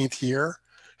 15th year.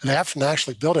 And they haven't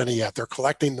actually built any yet. They're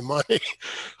collecting the money.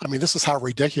 I mean, this is how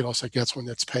ridiculous it gets when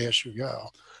it's pay as you go.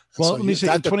 And Well, so let me say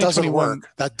that in doesn't 2021, work.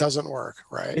 That doesn't work,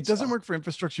 right? it doesn't So, work for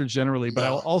infrastructure generally, but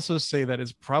I'll no. also say that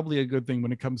it's probably a good thing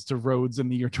when it comes to roads in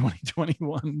the year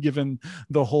 2021, given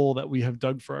the hole that we have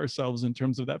dug for ourselves in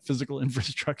terms of that physical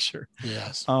infrastructure.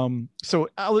 Yes. So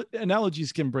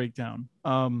analogies can break down,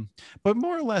 but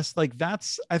more or less, like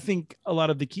that's, I think, a lot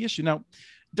of the key issue. Now,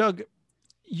 Doug,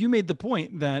 you made the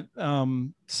point that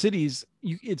cities,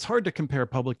 it's hard to compare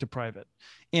public to private.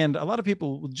 And a lot of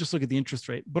people will just look at the interest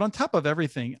rate. But on top of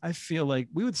everything, I feel like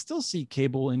we would still see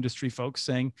cable industry folks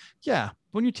saying, yeah,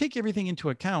 when you take everything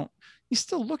into account, you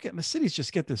still look at, and the cities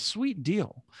just get this sweet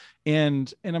deal.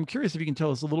 And I'm curious if you can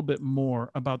tell us a little bit more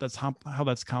about that's how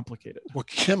that's complicated. Well,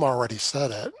 Kim already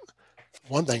said it.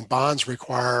 One thing, bonds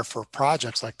require for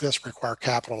projects like this require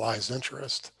capitalized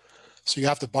interest. So you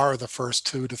have to borrow the first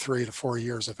 2 to 3 to 4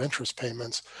 years of interest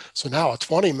payments. So now a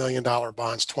 $20 million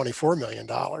bond's $24 million.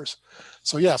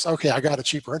 So yes, okay, I got a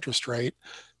cheaper interest rate,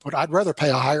 but I'd rather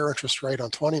pay a higher interest rate on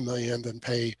 20 million than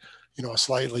pay, a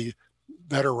slightly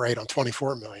better rate on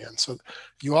 24 million. So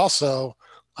you also,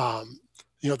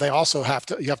 they also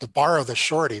you have to borrow the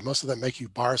shorty. Most of them make you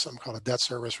borrow something called a debt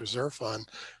service reserve fund.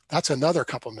 That's another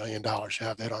couple $1 million you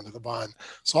have to hit onto the bond.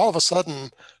 So all of a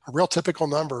sudden, a real typical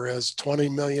number is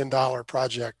 $20 million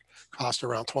project cost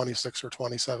around $26 or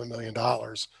 $27 million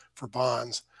for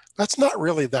bonds. That's not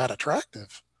really that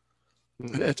attractive.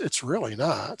 It's really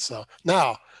not. So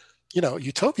now,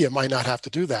 Utopia might not have to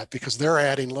do that because they're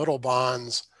adding little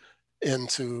bonds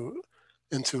into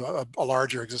a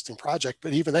larger existing project,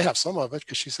 but even they have some of it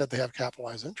because she said they have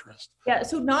capitalized interest. Yeah,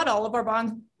 so not all of our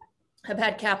bonds have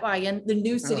had cap I in the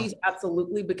new cities,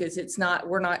 absolutely, because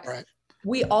we're not. Right.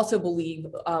 We also believe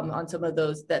on some of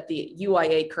those that the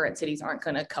UIA current cities aren't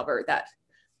going to cover that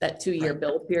 2-year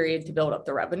build period to build up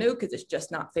the revenue because it's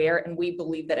just not fair. And we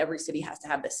believe that every city has to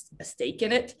have a stake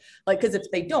in it. Because if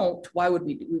they don't, why would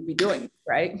we be doing it,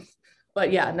 right?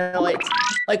 But yeah, no, it's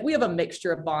like we have a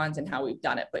mixture of bonds and how we've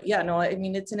done it. But yeah, no, I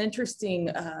mean, it's an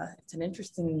interesting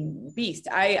beast.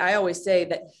 I always say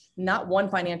that not one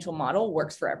financial model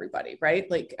works for everybody,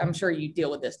 right? Like I'm sure you deal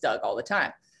with this, Doug, all the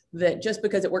time. That just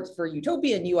because it works for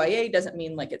Utopia and UIA doesn't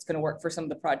mean like it's going to work for some of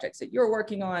the projects that you're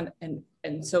working on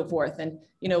and so forth. And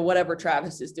whatever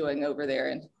Travis is doing over there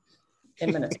in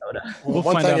Minnesota. Well,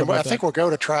 one thing, I think we'll go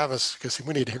to Travis because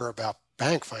we need to hear about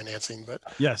bank financing, but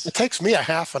yes, it takes me a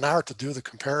half an hour to do the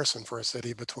comparison for a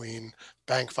city between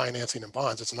bank financing and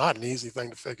bonds. It's not an easy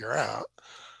thing to figure out.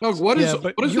 Doug, what is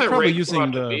that rate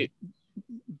using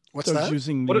what's that?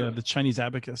 Using the Chinese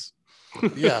abacus.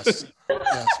 Yes.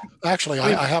 Yes. Actually,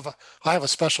 I have a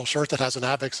special shirt that has an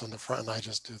abacus on the front, and I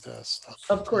just do this.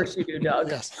 So. Of course you do, Doug.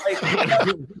 Yes.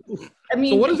 I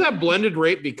mean, so what does that blended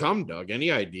rate become, Doug?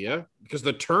 Any idea? Because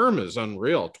the term is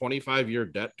unreal. 25-year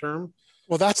debt term.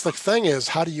 Well, that's the thing is,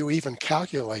 how do you even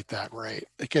calculate that rate?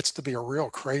 It gets to be a real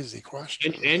crazy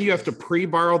question. And you have to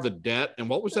pre-borrow the debt. And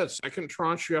what was that second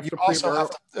tranche you have to pre-borrow?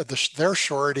 Their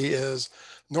surety is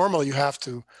normally you have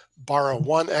to borrow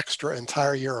one extra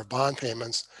entire year of bond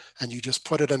payments and you just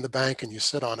put it in the bank and you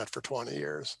sit on it for 20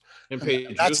 years. And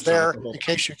that's there in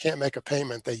case you can't make a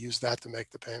payment, they use that to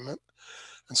make the payment.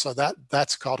 And so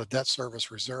that's called a debt service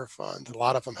reserve fund. A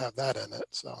lot of them have that in it.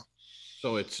 So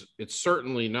it's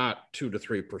certainly not 2 to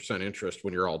 3% interest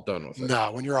when you're all done with it.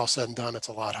 No, when you're all said and done, it's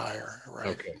a lot higher, right?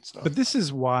 Okay. So. But this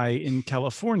is why in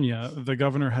California, the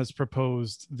governor has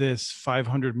proposed this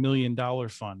 $500 million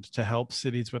fund to help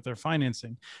cities with their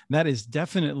financing. And that is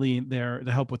definitely there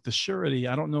to help with the surety.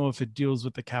 I don't know if it deals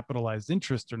with the capitalized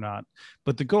interest or not,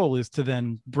 but the goal is to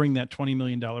then bring that $20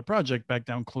 million project back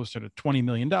down closer to $20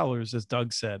 million, as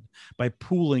Doug said, by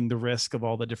pooling the risk of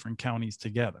all the different counties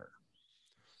together.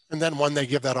 And then when they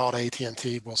give that all to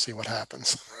AT&T, we'll see what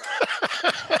happens.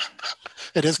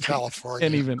 It is California.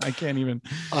 I can't even.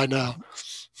 I know.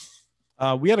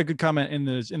 We had a good comment in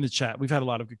the chat. We've had a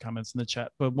lot of good comments in the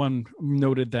chat, but one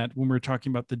noted that when we were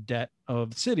talking about the debt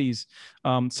of cities,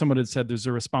 someone had said there's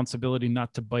a responsibility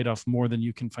not to bite off more than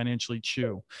you can financially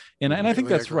chew. And I think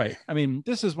that's right. I mean,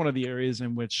 this is one of the areas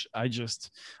in which I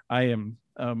am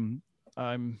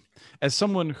I'm, as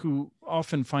someone who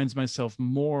often finds myself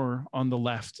more on the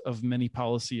left of many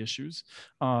policy issues,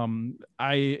 I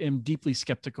am deeply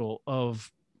skeptical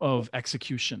of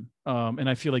execution. And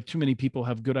I feel like too many people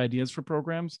have good ideas for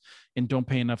programs and don't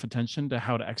pay enough attention to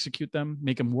how to execute them,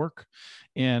 make them work.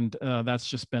 And that's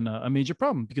just been a major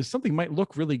problem, because something might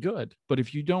look really good, but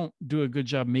if you don't do a good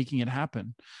job making it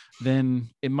happen, then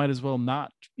it might as well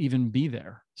not even be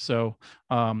there. So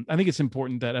I think it's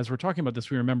important that as we're talking about this,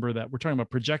 we remember that we're talking about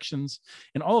projections,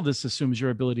 and all of this assumes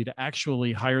your ability to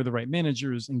actually hire the right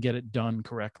managers and get it done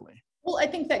correctly. Well, I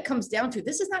think that comes down to,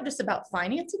 this is not just about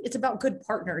financing, it's about good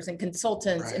partners and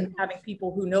consultants, Right. and having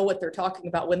people who know what they're talking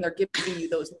about when they're giving you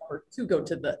those numbers to go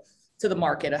to the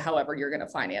market, or however you're going to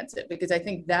finance it. Because I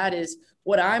think that is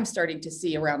what I'm starting to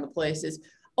see around the place is,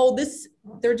 oh,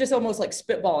 they're just almost like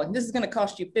spitballing. This is going to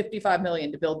cost you $55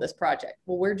 million to build this project.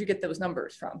 Well, where'd you get those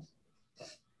numbers from?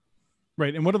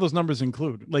 Right. And what do those numbers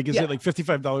include? Like, is it like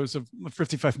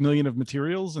 $55 million of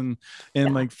materials and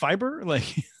like fiber?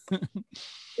 Like,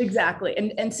 exactly.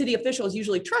 And city officials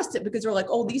usually trust it because they're like,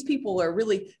 oh, these people are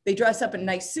really, they dress up in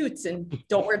nice suits and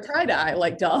don't wear tie-dye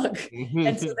like Doug.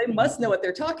 And so they must know what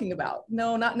they're talking about.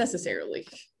 No, not necessarily.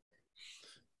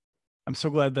 I'm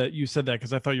so glad that you said that,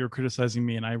 because I thought you were criticizing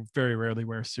me, and I very rarely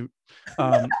wear a suit.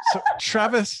 So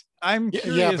Travis, I'm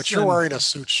curious. Yeah, but you're wearing a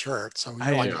suit shirt, so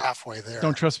you're like halfway there.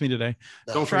 Don't trust me today.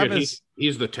 No. Don't forget, Travis,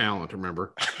 he's the talent,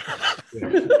 remember?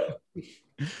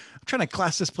 I'm trying to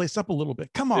class this place up a little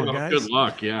bit. Come on, guys. Good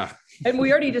luck. Yeah. And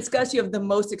we already discussed you have the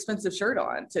most expensive shirt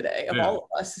on today of all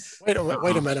of us. Wait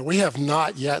a minute. We have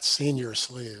not yet seen your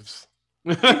sleeves.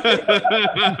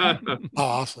 Oh,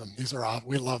 awesome. These are awesome.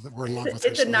 We love it. We're in love with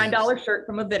it. It's a $9 shirt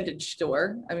from a vintage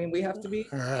store. I mean, we have to be,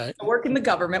 all right. work in the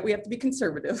government. We have to be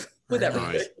conservative with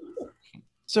everything. Nice.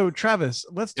 So Travis,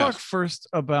 let's talk first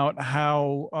about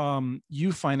how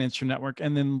you finance your network,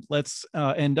 and then let's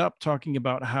end up talking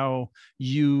about how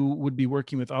you would be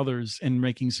working with others and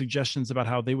making suggestions about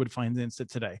how they would finance it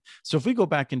today. So if we go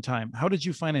back in time, how did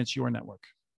you finance your network?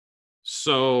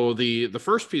 So the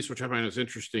first piece, which I find is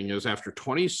interesting, is after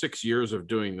 26 years of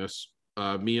doing this,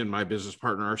 me and my business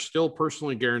partner are still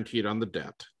personally guaranteed on the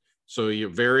debt. So you're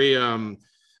very,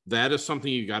 that is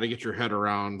something you got to get your head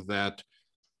around, that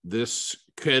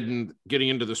getting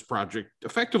into this project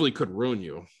effectively could ruin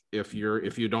you if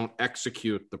you don't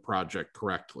execute the project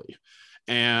correctly.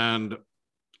 And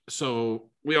so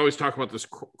we always talk about this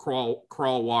crawl,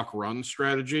 walk, run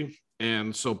strategy.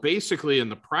 And so basically in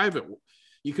the private,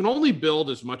 you can only build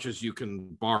as much as you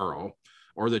can borrow,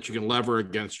 or that you can lever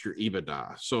against your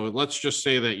EBITDA. So let's just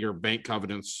say that your bank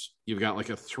covenants, you've got like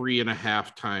a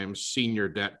 3.5 times senior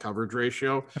debt coverage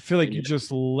ratio. I feel like you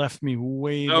just left me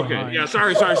way behind. Yeah,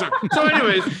 sorry. So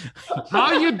anyways,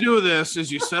 how you do this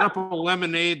is you set up a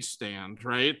lemonade stand,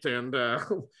 right? And but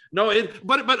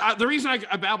the reason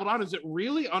I babbled on is it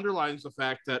really underlines the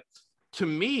fact that, to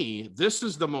me, this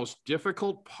is the most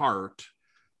difficult part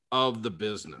of the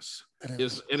business.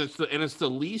 It's the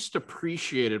least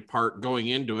appreciated part going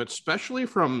into it, especially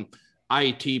from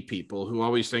IT people who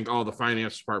always think, oh, the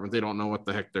finance department, they don't know what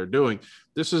the heck they're doing.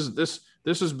 This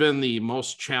has been the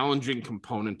most challenging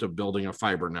component of building a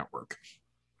fiber network.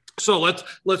 So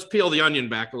let's peel the onion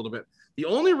back a little bit. The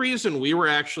only reason we were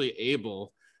actually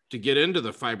able to get into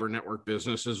the fiber network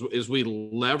business is we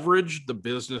leveraged the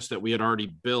business that we had already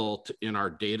built in our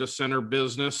data center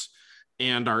business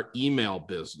and our email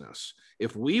business.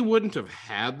 If we wouldn't have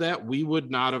had that, we would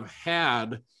not have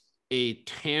had a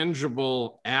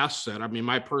tangible asset. I mean,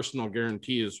 my personal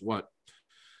guarantee is worth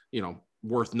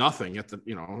nothing at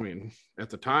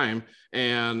the time.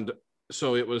 And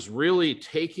so it was really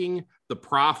taking the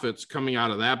profits coming out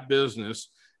of that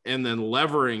business and then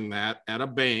levering that at a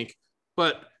bank.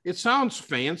 But it sounds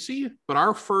fancy, but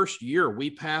our first year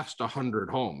we passed 100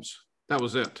 homes. That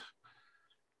was it.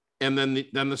 And then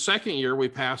the second year, we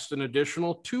passed an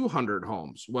additional 200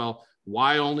 homes. Well,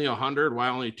 why only 100? Why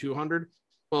only 200?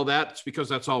 Well, that's because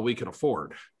that's all we could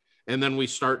afford. And then we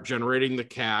start generating the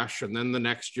cash. And then the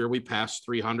next year we pass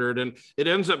 300. And it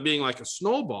ends up being like a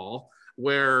snowball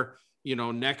where,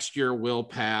 next year we'll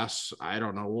pass, I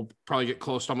don't know, we'll probably get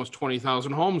close to almost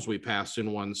 20,000 homes we passed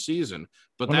in one season.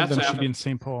 But One that's of them should be in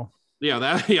St. Paul.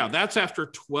 That's after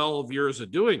 12 years of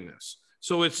doing this.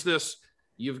 So it's this.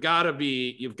 You've got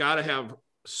to have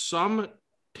some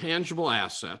tangible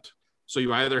asset. So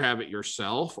you either have it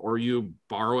yourself or you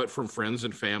borrow it from friends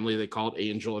and family. They call it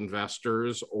angel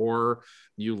investors, or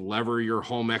you lever your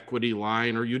home equity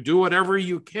line, or you do whatever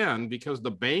you can, because the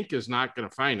bank is not going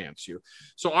to finance you.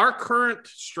 So our current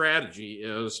strategy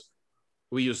is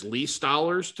we use lease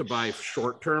dollars to buy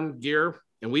short-term gear.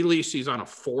 and we lease these on a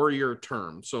 4-year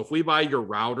term. So if we buy your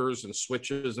routers and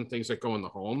switches and things that go in the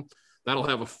home, that'll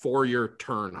have a 4-year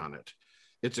turn on it.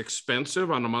 It's expensive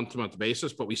on a month-to-month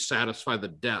basis, but we satisfy the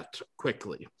debt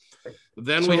quickly.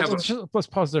 Then we have let's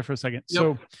pause there for a second.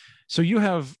 Yep. So you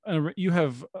have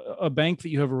a bank that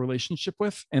you have a relationship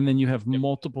with, and then you have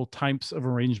multiple types of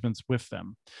arrangements with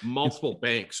them. Multiple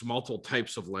banks, multiple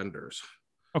types of lenders.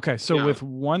 Okay, so with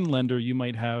one lender, you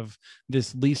might have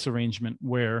this lease arrangement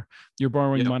where you're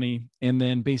borrowing money, and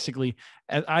then basically,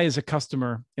 I as a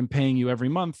customer am paying you every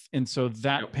month, and so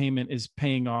that payment is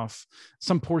paying off.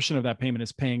 Some portion of that payment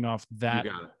is paying off that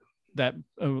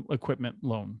equipment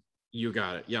loan. You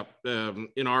got it. Yep.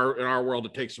 In our world,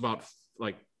 it takes about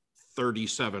like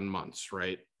 37 months,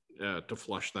 right, to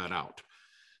flush that out.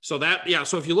 So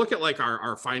so if you look at like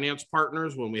our finance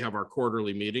partners, when we have our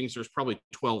quarterly meetings, there's probably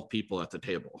 12 people at the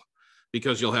table,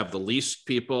 because you'll have the lease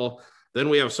people. Then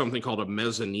we have something called a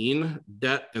mezzanine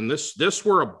debt. And this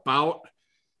we're about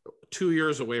 2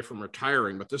 years away from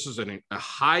retiring, but this is a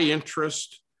high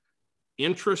interest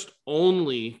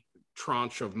only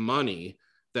tranche of money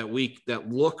that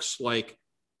looks like,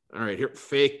 all right, here,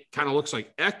 fake, kind of looks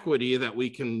like equity, that we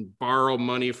can borrow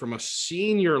money from a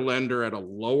senior lender at a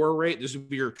lower rate. This would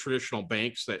be your traditional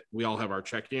banks that we all have our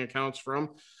checking accounts from.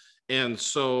 And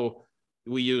so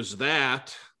we use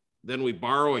that. Then we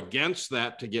borrow against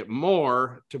that to get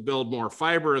more, to build more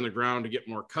fiber in the ground, to get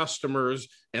more customers.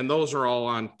 And those are all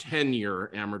on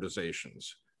 10-year amortizations.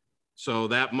 So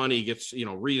that money gets,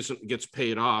 gets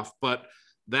paid off, but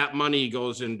that money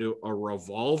goes into a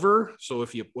revolver. So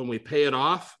when we pay it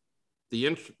off, the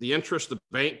interest the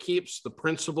bank keeps, the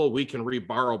principal we can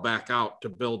re-borrow back out to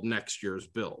build next year's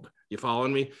build. You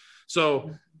following me?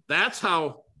 So that's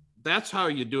how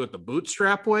you do it the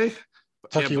bootstrap way.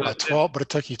 It took you 12, but it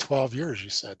took you 12 years, you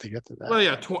said, to get to that.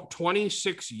 Well,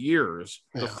 26 years.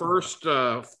 The first,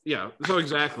 so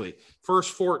exactly.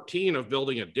 First 14 of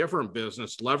building a different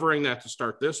business, levering that to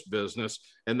start this business,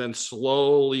 and then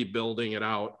slowly building it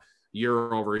out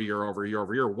year over year over year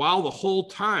over year. While the whole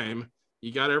time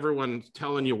you got everyone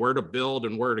telling you where to build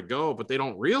and where to go, but they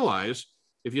don't realize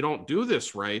if you don't do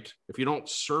this right, if you don't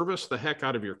service the heck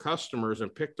out of your customers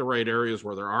and pick the right areas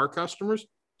where there are customers,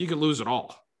 you can lose it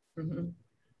all. Mm-hmm.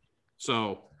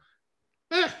 So,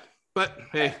 but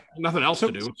hey, nothing else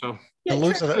to do. So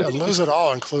lose it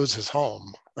all includes his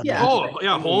home.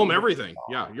 Home, everything.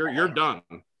 Yeah, you're done.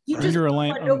 You just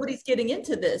nobody's getting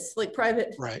into this, like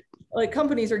private, like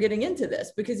companies are getting into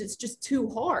this because it's just too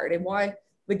hard, and why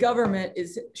the government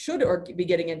should be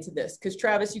getting into this, because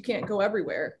Travis, you can't go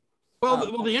everywhere.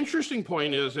 Well, the interesting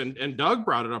point is, and Doug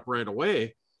brought it up right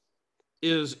away,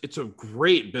 is it's a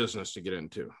great business to get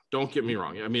into. Don't get me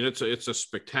wrong. I mean, it's a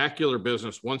spectacular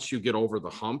business once you get over the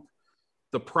hump.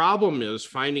 The problem is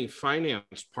finding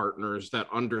finance partners that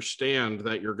understand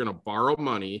that you're going to borrow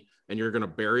money and you're going to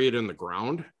bury it in the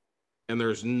ground, and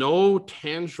there's no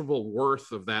tangible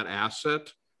worth of that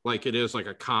asset like it is like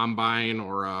a combine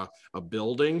or a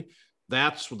building.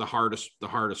 That's the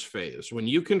hardest phase. When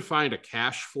you can find a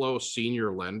cash flow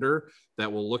senior lender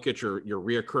that will look at your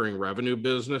reoccurring revenue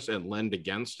business and lend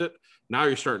against it, now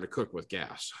you're starting to cook with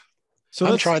gas. So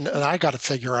and I got to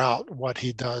figure out what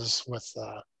he does with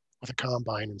a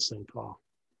combine in St. Paul.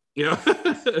 Yeah.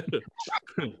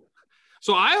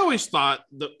 So I always thought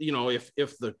that,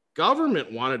 if the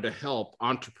government wanted to help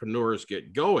entrepreneurs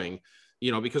get going,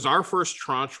 because our first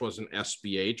tranche was an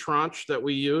SBA tranche that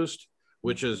we used,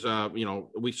 which is, so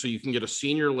you can get a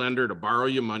senior lender to borrow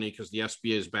you money because the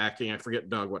SBA is backing, I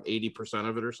forget, Doug, 80%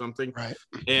 of it or something. Right.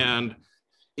 And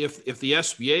if the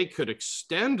SBA could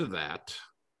extend that,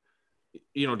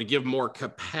 to give more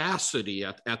capacity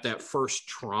at that first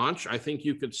tranche, I think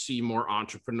you could see more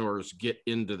entrepreneurs get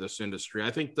into this industry.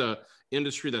 I think the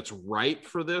industry that's ripe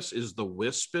for this is the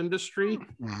WISP industry,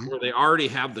 where they already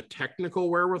have the technical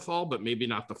wherewithal, but maybe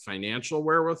not the financial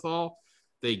wherewithal.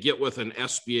 They get with an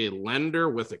SBA lender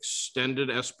with extended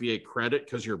SBA credit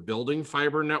because you're building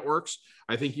fiber networks.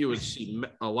 I think you would see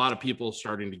a lot of people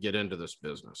starting to get into this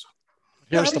business.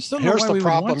 Here's the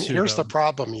problem. Here's the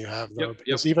problem you have, though,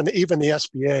 because even the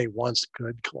SBA wants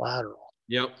good collateral.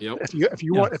 Yep. If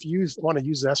you want to use the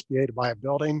SBA to buy a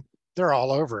building, they're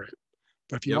all over it.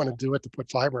 But if you want to do it to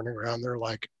put fiber in the ground, they're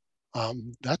like,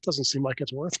 that doesn't seem like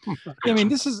it's worth much. I mean,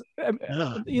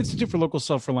 the Institute for Local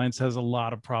Self-Reliance has a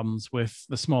lot of problems with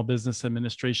the Small Business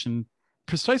Administration,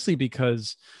 precisely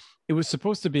because it was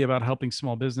supposed to be about helping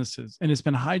small businesses, and it's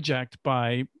been hijacked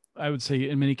by, I would say,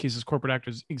 in many cases, corporate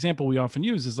actors. Example we often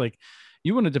use is like,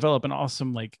 you want to develop an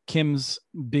awesome like Kim's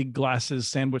Big Glasses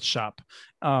sandwich shop,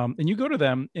 and you go to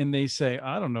them and they say,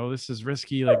 I don't know, this is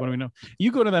risky. Like, what do we know?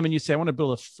 You go to them and you say, I want to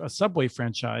build a Subway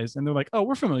franchise, and they're like, oh,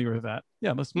 we're familiar with that.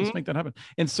 Yeah, let's make that happen.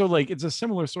 And so like it's a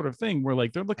similar sort of thing where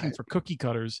like they're looking for cookie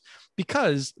cutters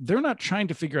because they're not trying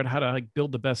to figure out how to like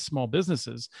build the best small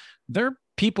businesses. They're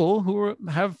people who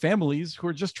have families who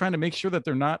are just trying to make sure that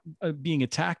they're not being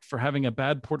attacked for having a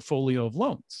bad portfolio of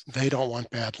loans. They don't want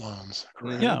bad loans.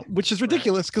 Correct. Yeah, which is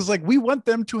ridiculous because like we want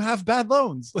them to have bad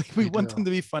loans. Like we want them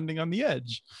to be funding on the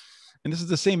edge. And this is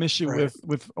the same issue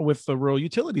with the rural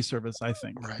utility service, I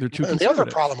think. Right. They're too and the other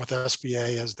problem with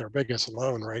SBA is their biggest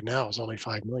loan right now is only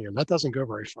 $5 million. That doesn't go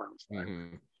very far.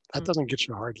 Mm-hmm. That doesn't get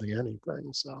you hardly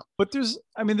anything. So, but there's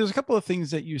a couple of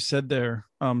things that you said there,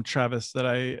 Travis, that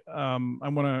I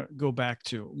want to go back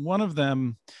to. One of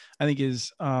them, I think,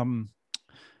 is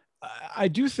I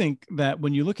do think that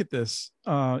when you look at this,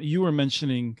 you were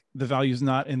mentioning the value is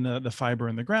not in the fiber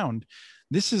in the ground.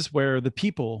 This is where the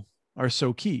people are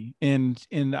so key. And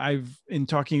I've, in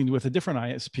talking with a different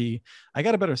ISP, I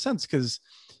got a better sense because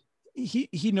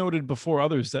he noted before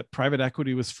others that private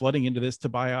equity was flooding into this to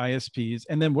buy ISPs.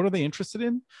 And then what are they interested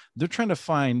in? They're trying to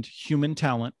find human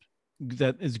talent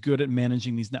that is good at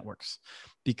managing these networks,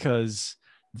 because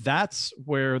that's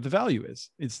where the value is.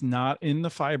 It's not in the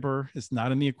fiber. It's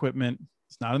not in the equipment.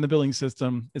 It's not in the billing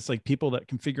system. It's like people that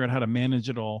can figure out how to manage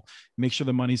it all, make sure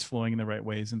the money's flowing in the right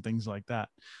ways and things like that.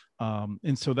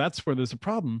 And so that's where there's a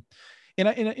problem.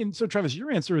 And so Travis,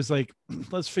 your answer is like,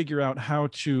 let's figure out how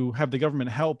to have the government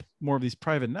help more of these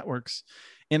private networks.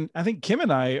 And I think Kim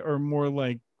and I are more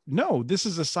like, no, this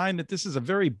is a sign that this is a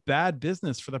very bad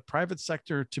business for the private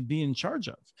sector to be in charge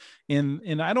of.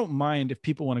 And I don't mind if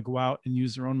people want to go out and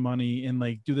use their own money and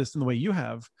like do this in the way you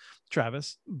have,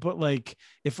 Travis. But like,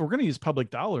 if we're going to use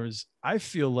public dollars, I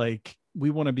feel like we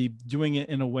want to be doing it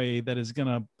in a way that is going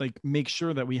to like make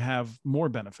sure that we have more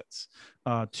benefits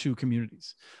to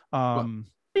communities. But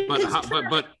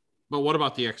what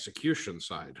about the execution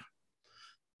side?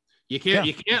 You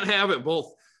can't have it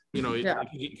both. You know,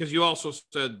 because you also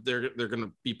said they're going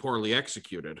to be poorly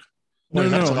executed. No.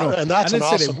 And that's an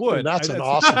awesome. Would. That's an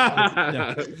awesome.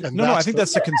 I think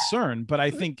that's a concern. But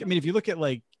I think, if you look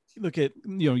at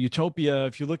Utopia,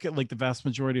 if you look at like the vast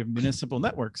majority of municipal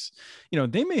networks,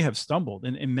 they may have stumbled,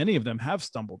 and many of them have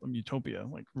stumbled. Utopia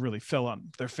like really fell on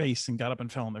their face and got up and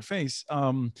fell on their face.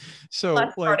 So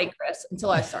that's starting, Chris, until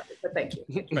I started. But thank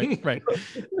you. Right.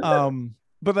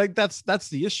 But like that's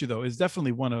the issue though, is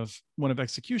definitely one of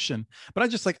execution.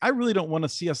 But I really don't want to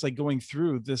see us like going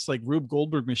through this like Rube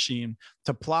Goldberg machine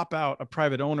to plop out a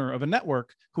private owner of a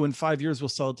network who in 5 years will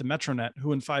sell it to Metronet,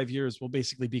 who in 5 years will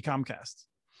basically be Comcast.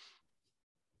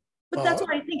 But that's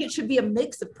why I think it should be a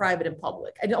mix of private and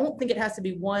public. I don't think it has to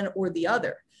be one or the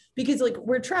other, because like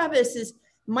where Travis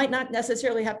might not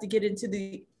necessarily have to get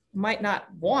into might not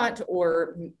want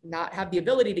or not have the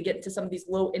ability to get into some of these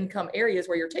low income areas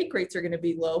where your take rates are going to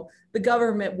be low. The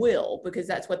government will, because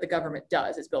that's what the government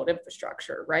does, is build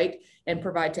infrastructure, right? And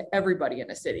provide to everybody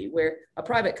in a city, where a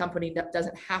private company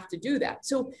doesn't have to do that.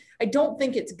 So I don't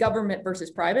think it's government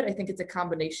versus private. I think it's a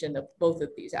combination of both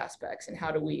of these aspects. And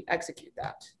how do we execute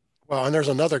that? Well, and there's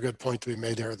another good point to be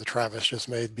made there that Travis just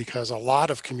made, because a lot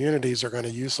of communities are going to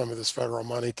use some of this federal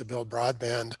money to build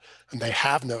broadband, and they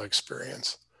have no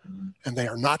experience, and they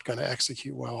are not going to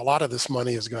execute well. A lot of this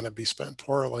money is going to be spent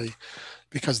poorly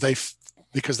because they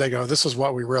go, this is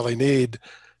what we really need.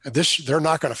 And they're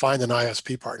not going to find an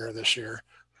ISP partner this year.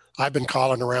 I've been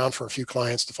calling around for a few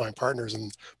clients to find partners,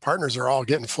 and partners are all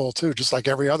getting full too, just like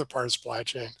every other part of the supply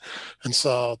chain. And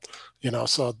so,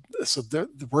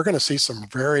 we're going to see some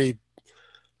very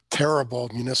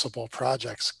terrible municipal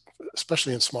projects,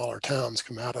 especially in smaller towns,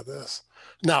 come out of this.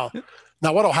 Now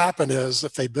what'll happen is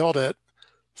if they build it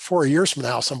 4 years from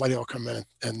now, somebody will come in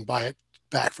and buy it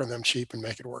back from them cheap and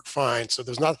make it work fine. So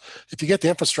if you get the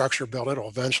infrastructure built, it'll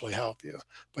eventually help you,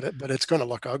 but it's going to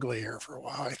look ugly here for a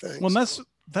while, I think. Well,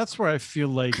 that's where I feel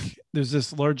like there's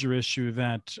this larger issue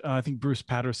that I think Bruce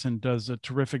Patterson does a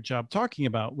terrific job talking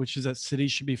about, which is that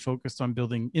cities should be focused on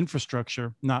building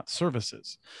infrastructure, not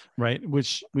services, right?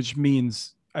 Which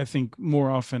means, I think, more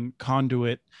often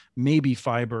conduit, maybe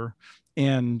fiber,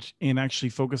 and actually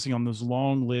focusing on those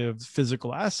long-lived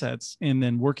physical assets, and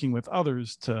then working with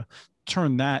others to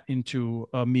turn that into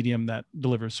a medium that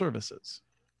delivers services.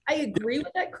 I agree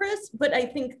with that, Chris, but I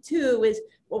think too is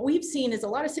what we've seen is a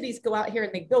lot of cities go out here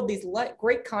and they build these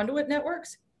great conduit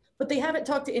networks, but they haven't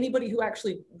talked to anybody who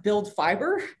actually build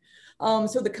fiber.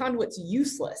 So the conduit's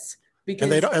useless.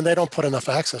 because And they don't put enough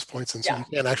access points in, so Yeah. you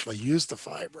can't actually use the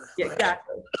fiber. yeah, right?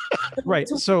 exactly. Right.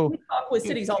 So we talk with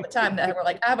cities all the time that were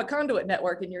like, I have a conduit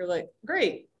network, and you're like,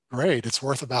 great. Great, it's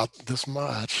worth about this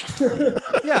much.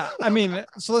 yeah, I mean,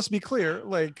 so let's be clear,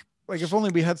 like if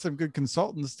only we had some good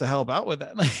consultants to help out with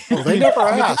that. Well, they never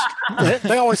ask.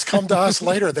 They always come to us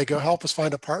later. They go, help us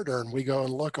find a partner, and we go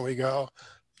and look, and we go,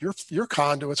 your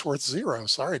conduit's worth zero.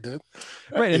 Sorry, dude.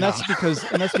 Right, and Yeah.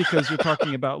 that's because you're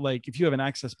talking about, like, if you have an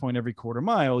access point every quarter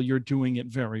mile, you're doing it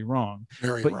very wrong.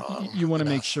 Very But wrong. you want to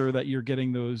make Yes. sure that you're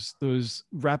getting those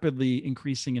rapidly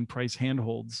increasing in price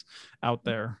handholds out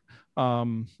there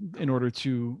in order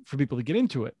for people to get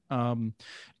into it.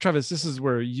 Travis, this is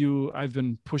where I've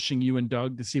been pushing you and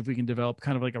Doug to see if we can develop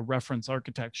kind of like a reference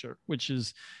architecture, which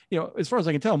is, as far as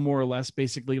I can tell, more or less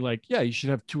basically like, yeah, you should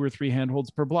have 2 or 3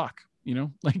 handholds per block,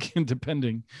 like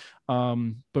depending,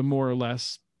 but more or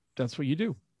less that's what you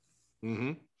do.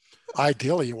 Mm-hmm.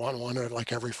 Ideally, you want one at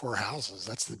like every 4 houses.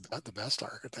 That's the best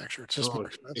architecture. It's just more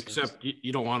expensive. Except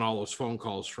you don't want all those phone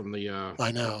calls from the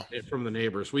I know. from the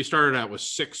neighbors. We started out with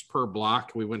 6 per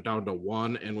block. We went down to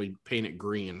 1, and we paint it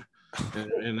green.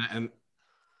 And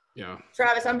yeah.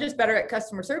 Travis, I'm just better at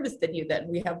customer service than you. Then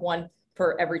we have 1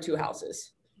 per every 2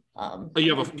 houses.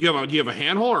 You have a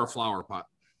handhole or a flower pot?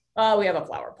 We have a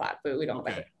flower pot, but we don't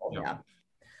have a handle. Yep. Yeah.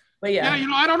 But yeah.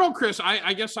 Yeah, I don't know, Chris.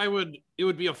 I guess it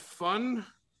would be a fun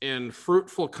and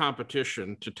fruitful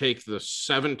competition to take the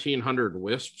 1,700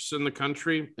 WISPs in the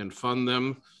country and fund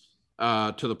them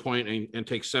to the point and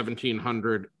take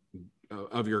 1,700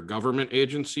 of your government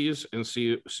agencies and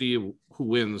see who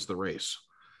wins the race.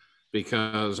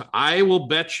 Because I will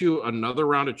bet you another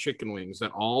round of chicken wings that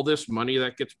all this money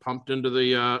that gets pumped into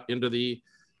the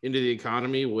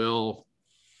economy will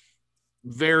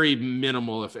very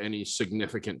minimal, if any,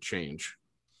 significant change.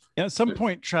 And at some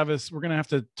point, Travis, we're going to have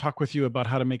to talk with you about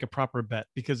how to make a proper bet,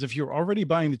 because if you're already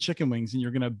buying the chicken wings and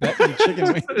you're going to bet the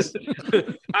chicken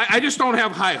wings, I just don't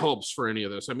have high hopes for any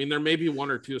of this. I mean, there may be 1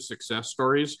 or 2 success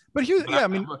stories, but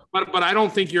I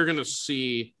don't think you're going to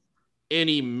see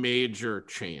any major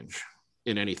change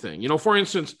in anything. For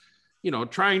instance,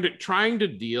 trying to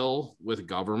deal with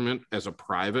government as a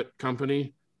private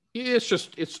company,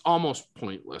 it's almost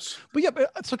pointless.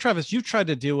 But so Travis, you've tried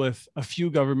to deal with a few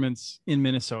governments in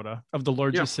Minnesota, of the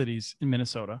largest cities in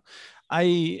Minnesota.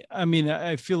 I mean,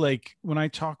 I feel like when I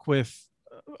talk with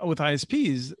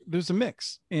ISPs, there's a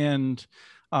mix, and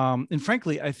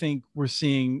frankly, I think we're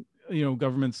seeing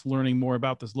governments learning more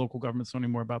about this, local governments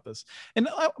learning more about this. And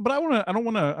but I don't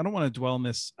want to dwell on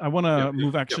this. I want to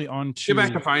move on to get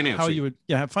back to financing. How you would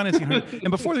have financing. And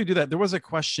before they do that, there was a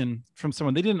question from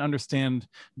someone. They didn't understand,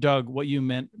 Doug, what you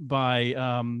meant by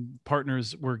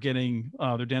partners were getting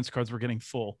their dance cards were getting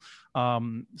full.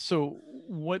 So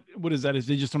what is that? Is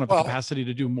they just don't have the capacity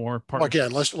to do more partners?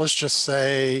 Again, let's just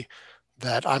say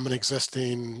that I'm an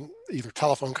existing either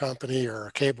telephone company or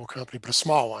a cable company, but a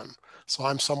small one. So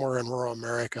I'm somewhere in rural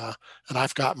America, and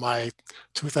I've got my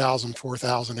 2,000,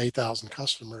 4,000, 8,000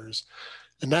 customers.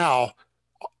 And now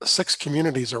 6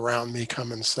 communities around me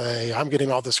come and say, I'm getting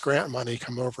all this grant money,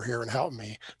 come over here and help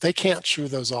me. They can't chew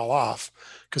those all off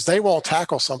because they won't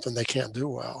tackle something they can't do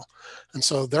well. And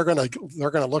so they're going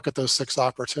to look at those 6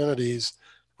 opportunities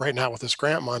right now with this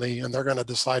grant money, and they're going to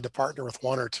decide to partner with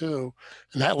 1 or 2,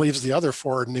 and that leaves the other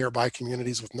 4 nearby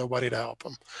communities with nobody to help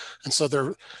them. And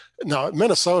so now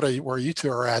Minnesota, where you 2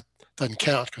 are at, doesn't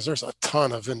count because there's a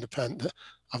ton of independent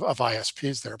of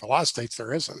ISPs there, but a lot of states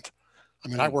there isn't. I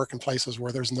mean, I work in places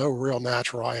where there's no real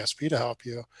natural ISP to help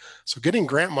you. So getting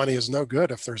grant money is no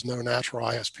good if there's no natural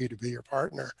ISP to be your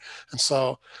partner. And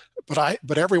so,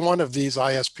 but every one of these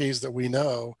ISPs that we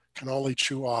know can only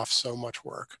chew off so much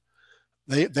work.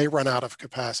 They run out of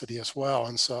capacity as well.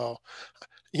 And so,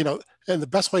 and the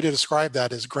best way to describe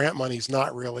that is grant money is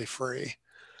not really free.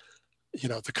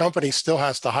 The company still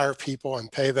has to hire people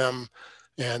and pay them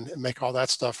and make all that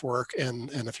stuff work. And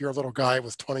if you're a little guy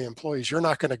with 20 employees, you're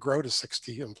not going to grow to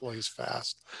 60 employees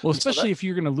fast. Well, especially if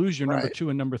you're going to lose your number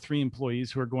 2 and number 3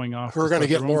 employees who are going off. Who are going to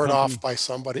get lured off by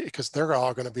somebody because they're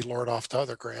all going to be lured off to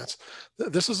other grants.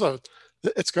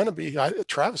 It's going to be,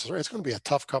 Travis, it's going to be a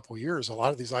tough couple of years. A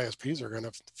lot of these ISPs are going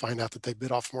to find out that they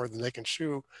bit off more than they can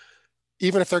chew.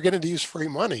 Even if they're getting to use free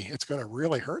money, it's going to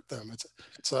really hurt them.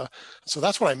 So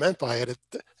that's what I meant by it.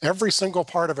 Every single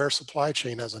part of our supply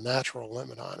chain has a natural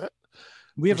limit on it.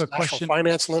 We have there's a question.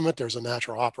 Finance limit. There's a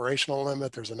natural operational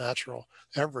limit. There's a natural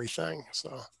everything.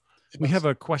 So we have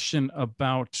a question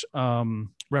about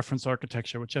reference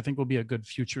architecture, which I think will be a good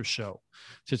future show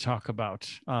to talk about.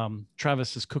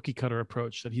 Travis's cookie cutter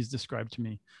approach that he's described to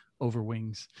me over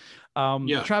wings.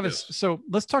 Yeah, Travis, yes. so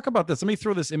let's talk about this. Let me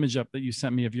throw this image up that you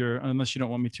sent me of your, unless you don't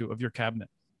want me to, of your cabinet.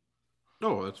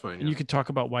 No, that's fine. And you could talk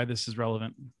about why this is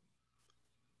relevant.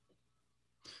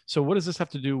 So what does this have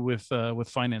to do with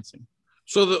financing?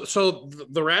 So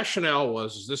the rationale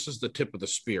was this is the tip of the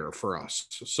spear for us.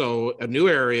 So a new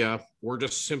area, we're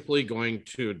just simply going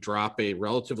to drop a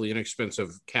relatively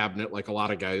inexpensive cabinet, like a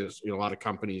lot of guys, a lot of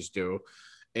companies do,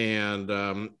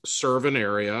 and serve an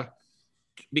area.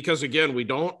 Because again,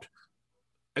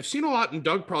 I've seen a lot, and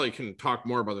Doug probably can talk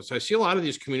more about this. I see a lot of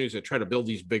these communities that try to build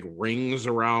these big rings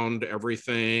around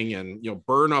everything and,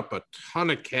 burn up a ton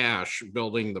of cash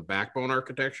building the backbone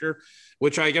architecture,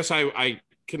 which I guess I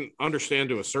can understand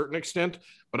to a certain extent,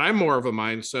 but I'm more of a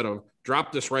mindset of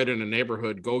drop this right in a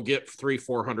neighborhood, go get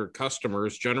 300-400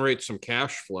 customers, generate some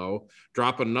cash flow,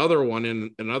 drop another one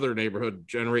in another neighborhood,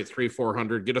 generate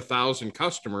 300-400, get 1,000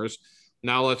 customers.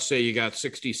 Now let's say you got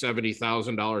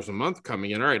 $60,000-$70,000 a month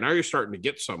coming in. All right, now you're starting to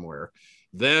get somewhere.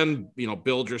 Then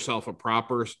build yourself a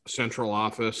proper central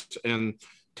office and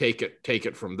take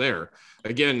it from there.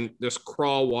 Again, this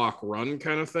crawl, walk, run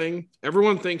kind of thing.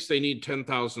 Everyone thinks they need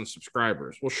 10,000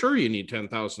 subscribers. Well, sure, you need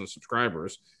 10,000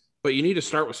 subscribers, but you need to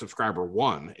start with subscriber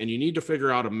 1, and you need to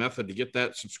figure out a method to get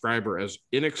that subscriber as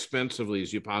inexpensively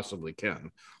as you possibly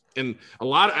can. And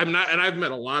I've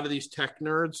met a lot of these tech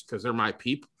nerds because they're my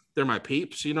peeps,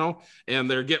 and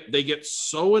they get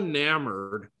so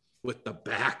enamored with the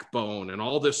backbone and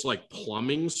all this like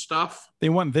plumbing stuff. They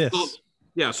want this.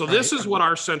 So this is what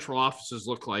our central offices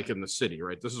look like in the city,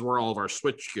 right? This is where all of our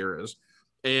switch gear is.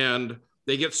 And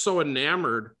they get so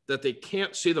enamored that they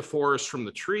can't see the forest from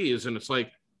the trees. And it's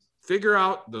like, figure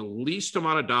out the least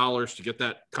amount of dollars to get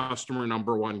that customer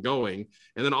number 1 going.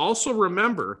 And then also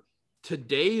remember,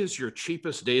 today is your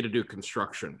cheapest day to do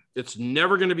construction. It's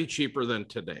never going to be cheaper than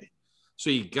today. So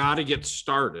you got to get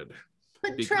started.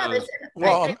 But Travis,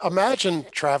 imagine,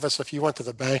 Travis, if you went to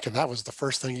the bank and that was the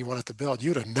first thing you wanted to build,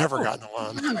 you'd have never gotten a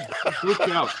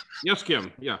loan. Yes,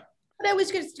 Kim. Yeah. But I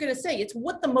was just going to say, it's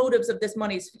what the motives of this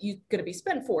money is going to be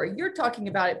spent for. You're talking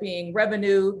about it being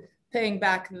revenue, paying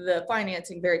back the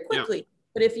financing very quickly. Yeah.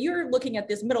 But if you're looking at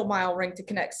this middle mile ring to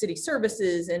connect city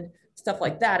services and stuff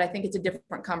like that, I think it's a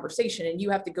different conversation. And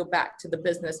you have to go back to the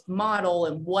business model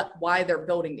and why they're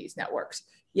building these networks.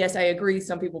 Yes, I agree.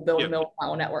 Some people build a middle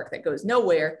mile network that goes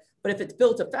nowhere, but if it's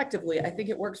built effectively, I think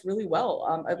it works really well.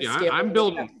 I'm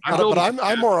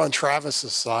more on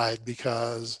Travis's side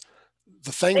because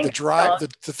the thing that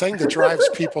drives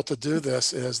people to do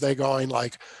this is they going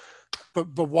like, but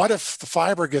what if the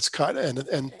fiber gets cut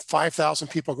and 5,000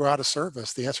 people go out of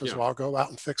service? The answer is, well, I'll go out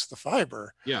and fix the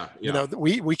fiber.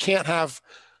 We can't have.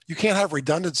 You can't have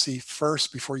redundancy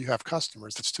first before you have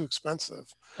customers. It's too expensive.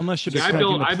 Unless you I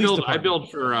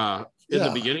build for in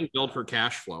the beginning, build for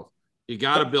cash flow. You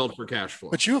got to build for cash flow.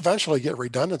 But you eventually get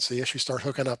redundancy as you start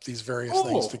hooking up these various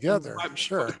things together.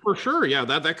 Sure. For sure. Yeah,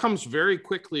 that comes very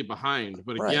quickly behind.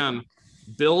 But again,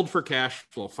 build for cash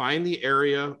flow. Find the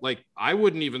area. Like I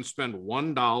wouldn't even spend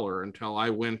 $1 until I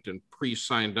went and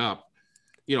pre-signed up.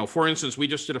 For instance, we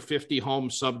just did a 50 home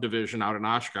subdivision out in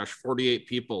Oshkosh. 48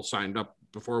 people signed up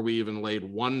before we even laid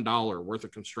 $1 worth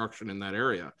of construction in that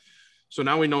area. So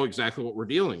now we know exactly what we're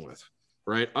dealing with,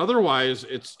 right? Otherwise,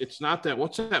 it's not that.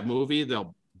 What's that movie?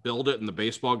 They'll build it and the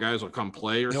baseball guys will come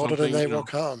play or something. Build it and they will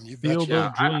come. You bet. Field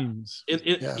of dreams.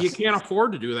 You can't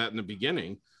afford to do that in the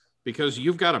beginning because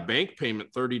you've got a bank payment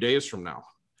 30 days from now.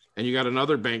 And you got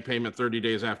another bank payment 30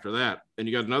 days after that. And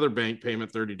you got another bank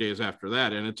payment 30 days after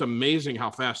that. And it's amazing how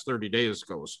fast 30 days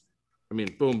goes. I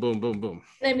mean, boom, boom, boom, boom.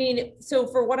 I mean, so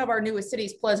for one of our newest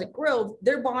cities, Pleasant Grove,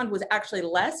 their bond was actually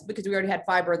less because we already had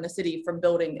fiber in the city from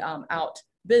building out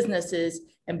businesses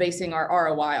and basing our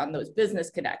ROI on those business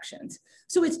connections.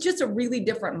 So it's just a really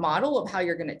different model of how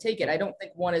you're going to take it. I don't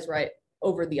think one is right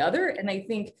over the other. And I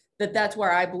think that that's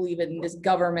where I believe in this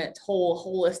government whole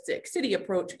holistic city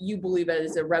approach. You believe it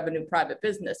as a revenue private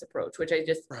business approach, which I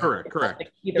just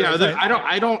correct. Yeah,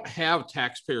 I don't have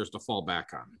taxpayers to fall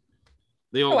back on.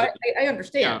 I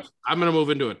understand. Yeah, I'm going to move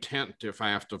into a tent if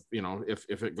I have to,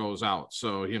 if it goes out.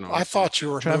 So, I thought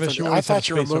you were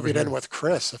moving in with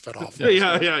Chris, if at all.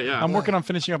 Yeah. I'm working on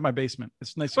finishing up my basement.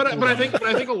 It's nice. But I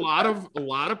think a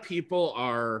lot of people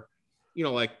are,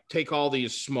 like take all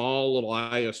these small little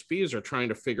ISPs are trying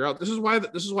to figure out. This is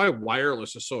why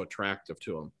wireless is so attractive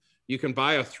to them. You can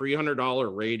buy a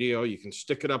 $300 radio, you can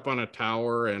stick it up on a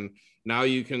tower, and now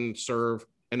you can serve.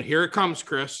 And here it comes,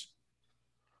 Chris.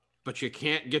 But you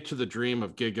can't get to the dream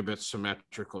of gigabit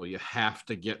symmetrical. You have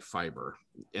to get fiber.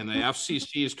 And the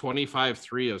FCC's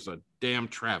 25.3 is a damn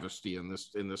travesty in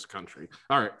this country.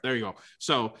 All right, there you go.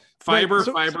 So fiber.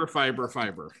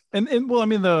 And well, I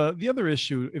mean, the other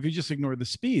issue, if you just ignore the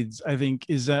speeds, I think,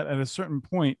 is that at a certain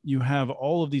point you have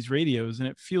all of these radios, and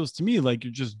it feels to me like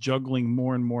you're just juggling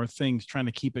more and more things, trying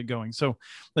to keep it going. So,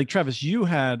 like Travis, you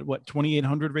had what,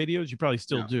 2,800 radios? You probably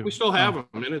still do. We still have them,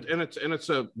 and it's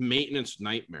a maintenance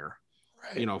nightmare.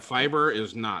 Right. You know, fiber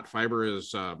is not. Fiber is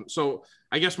so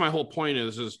I guess my whole point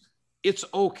is it's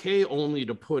okay only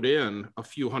to put in a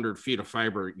few hundred feet of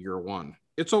fiber year one.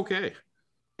 It's okay.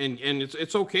 And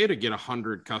it's okay to get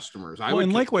 100 customers.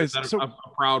 And likewise, so a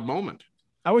proud moment.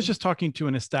 I was just talking to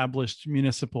an established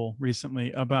municipal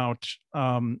recently about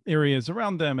areas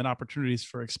around them and opportunities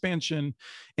for expansion.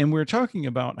 And we were talking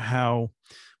about how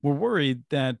we're worried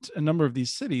that a number of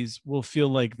these cities will feel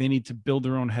like they need to build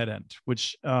their own head end,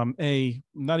 which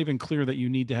not even clear that you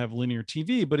need to have linear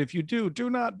TV, but if you do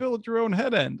not build your own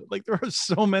head end. Like, there are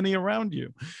so many around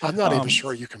you. I'm not even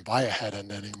sure you can buy a head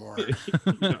end anymore.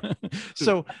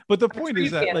 So, but the point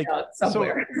is that, like,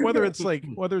 so whether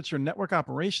it's your network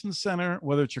operations center,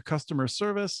 whether it's your customer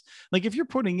service, like if you're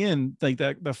putting in like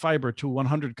the fiber to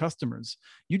 100 customers,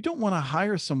 you don't want to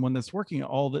hire someone that's working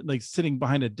all that, like sitting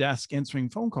behind a desk answering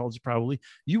phone calls. Probably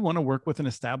you want to work with an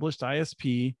established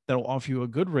ISP that will offer you a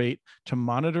good rate to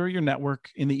monitor your network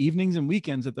in the evenings and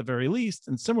weekends at the very least,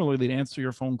 and similarly to answer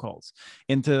your phone calls.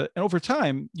 And over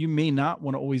time, you may not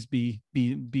want to always be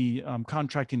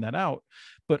contracting that out,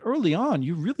 but early on,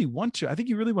 you really want to. I think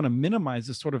you really want to minimize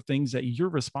the sort of things that you're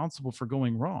responsible for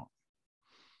going wrong.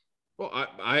 Well,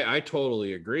 I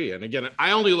totally agree. And again,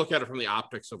 I only look at it from the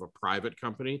optics of a private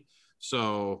company.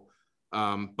 So,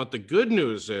 but the good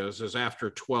news is after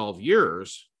 12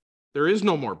 years, there is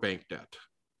no more bank debt.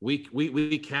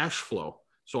 We cash flow.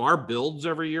 So our builds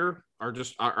every year are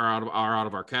out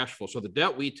of our cash flow. So the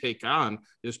debt we take on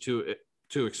is to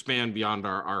expand beyond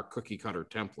our cookie cutter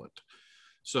template.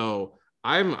 So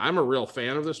I'm a real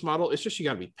fan of this model. It's just, you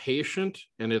got to be patient,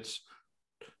 and it's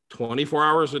 24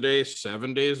 hours a day,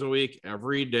 7 days a week,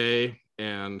 every day.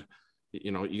 And,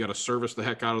 you know, you got to service the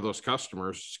heck out of those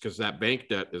customers, because that bank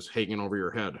debt is hanging over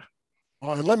your head.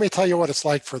 Well, and let me tell you what it's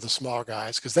like for the small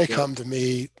guys, because they come to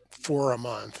me for a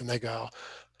month and they go,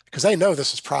 because they know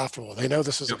this is profitable. They know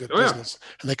this is a good business.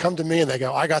 And they come to me and they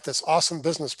go, I got this awesome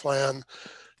business plan.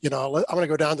 You know, I'm going to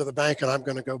go down to the bank and I'm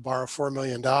going to go borrow $4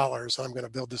 million. And I'm going to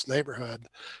build this neighborhood.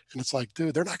 And it's like,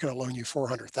 dude, they're not going to loan you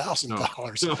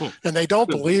 $400,000. No. And they don't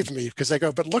believe me, because they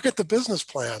go, but look at the business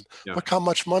plan. Yeah. Look how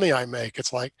much money I make.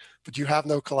 It's like, but you have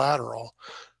no collateral,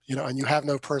 you know, and you have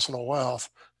no personal wealth.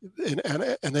 And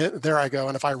then there I go.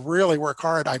 And if I really work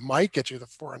hard, I might get you the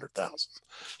 400,000,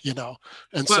 you know?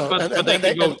 And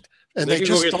they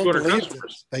just don't believe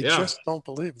this. They just don't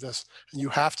believe this. And you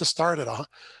have to start at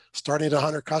starting at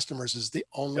 100 customers is the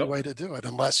only way to do it,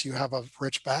 unless you have a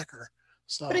rich backer.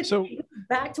 But it's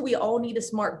back to, we all need a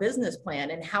smart business plan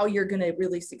and how you're going to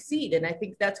really succeed. And I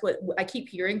think that's what I keep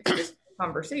hearing through this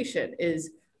conversation,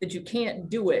 is that you can't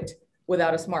do it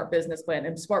without a smart business plan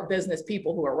and smart business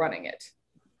people who are running it.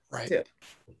 Right. Too.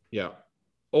 Yeah.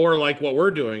 Or like what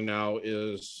we're doing now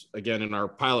is, again, in our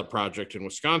pilot project in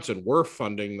Wisconsin, we're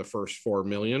funding the first $4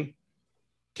 million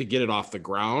to get it off the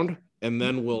ground. And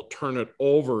then we'll turn it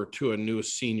over to a new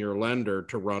senior lender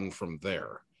to run from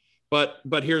there. But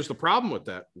here's the problem with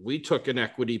that. We took an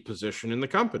equity position in the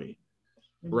company,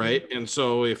 right? And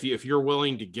so if you're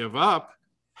willing to give up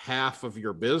half of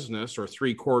your business or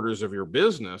 3/4 of your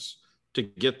business to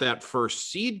get that first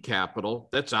seed capital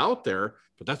that's out there,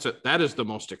 but that is the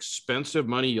most expensive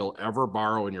money you'll ever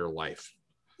borrow in your life.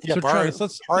 Yeah, so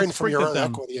borrowing from your own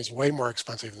equity is way more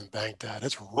expensive than bank debt.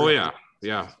 It's really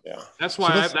Yeah. That's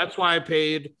why I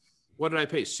paid, what did I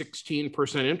pay?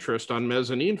 16% interest on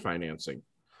mezzanine financing,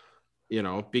 you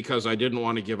know, because I didn't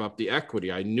want to give up the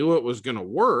equity. I knew it was going to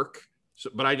work,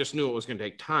 but I just knew it was going to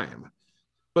take time.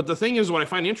 But the thing is, what I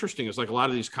find interesting is, like, a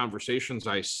lot of these conversations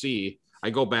I see,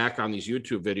 I go back on these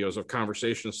YouTube videos of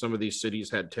conversations some of these cities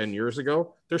had 10 years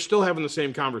ago. They're still having the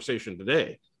same conversation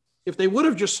today. If they would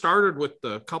have just started with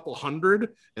the couple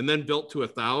hundred and then built to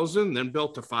 1,000, then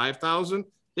built to 5,000,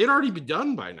 they'd already be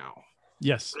done by now.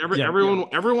 Yes.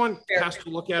 Everyone has to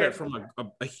look at it from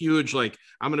a huge, like,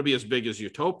 I'm going to be as big as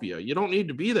Utopia. You don't need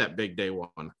to be that big day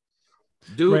one.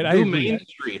 Do Main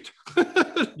Street.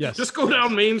 Yes. Just go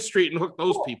down Main Street and hook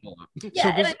those people up.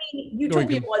 Yeah, and I mean,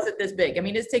 Utopia wasn't this big. I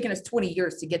mean, it's taken us 20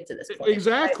 years to get to this point.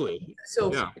 Exactly. Right?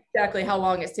 So exactly how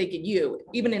long it's taken you,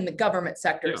 even in the government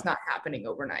sector, it's not happening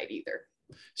overnight either.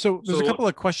 So there's a couple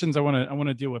of questions I want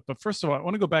to deal with, but first of all, I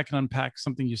want to go back and unpack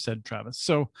something you said, Travis.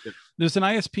 So there's an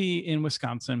ISP in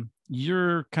Wisconsin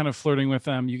you're kind of flirting with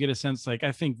them. You get a sense like,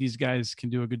 I think these guys can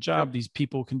do a good job. Yep. These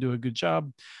people can do a good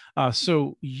job.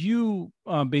 So you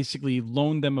basically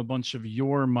loan them a bunch of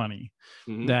your money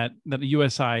that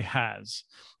USI has,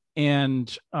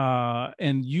 and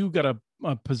you got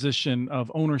a position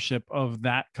of ownership of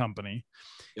that company.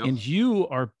 Yep. And you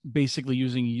are basically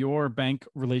using your bank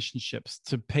relationships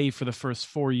to pay for the first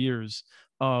 4 years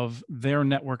of their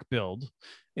network build,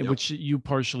 in which you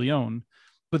partially own.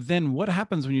 But then what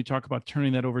happens when you talk about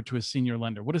turning that over to a senior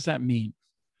lender? What does that mean?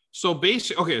 So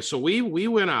basically, okay, so we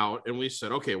went out and we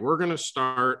said, okay, we're going to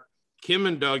start Kim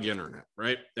and Doug Internet,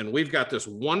 right? And we've got this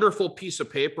wonderful piece of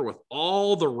paper with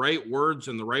all the right words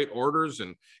and the right orders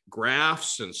and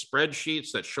graphs and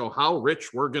spreadsheets that show how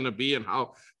rich we're going to be and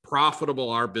how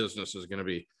profitable our business is going to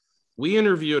be. We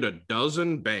interviewed a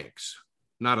dozen banks.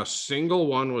 Not a single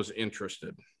one was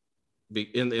interested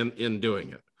in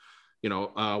doing it. You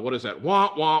know, what is that?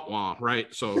 Wah, wah, wah,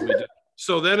 right? So,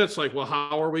 so then it's like, well,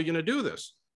 how are we going to do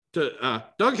this?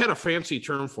 Doug had a fancy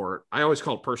term for it. I always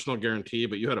call it personal guarantee,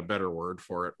 but you had a better word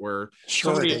for it. Where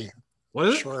surety. What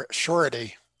is it?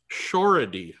 Surety.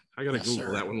 Surety. I got to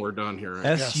Google that when we're done here.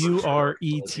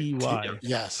 SURETY.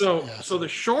 Yes. So the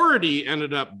surety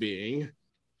ended up being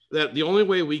that the only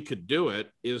way we could do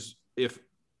it is if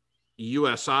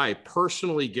USI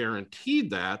personally guaranteed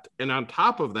that. And on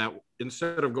top of that,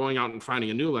 instead of going out and finding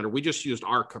a new lender, we just used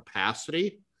our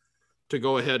capacity to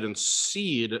go ahead and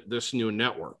seed this new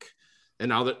network.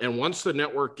 And once the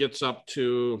network gets up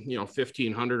to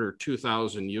 1,500 or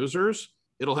 2,000 users,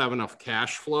 it'll have enough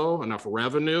cash flow, enough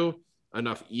revenue,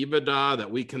 enough EBITDA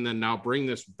that we can then now bring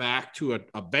this back to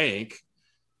a bank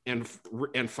and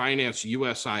finance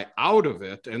USI out of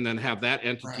it, and then have that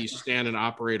entity stand and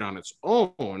operate on its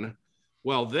own.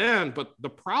 Well, but the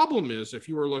problem is, if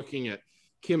you were looking at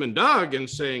Kim and Doug and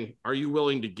saying, are you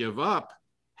willing to give up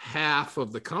half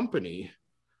of the company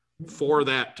for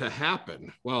that to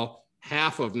happen? Well,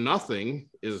 half of nothing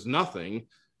is nothing,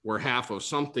 where half of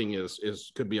something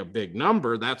could be a big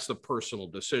number. That's the personal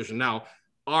decision. Now,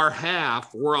 our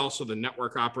half, we're also the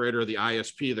network operator, the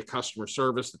ISP, the customer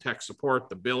service, the tech support,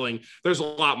 the billing. There's a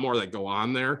lot more that go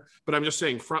on there, but I'm just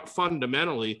saying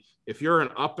fundamentally, if you're an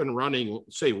up and running,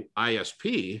 say,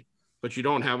 ISP, but you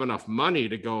don't have enough money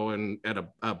to go in at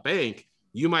a bank,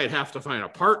 you might have to find a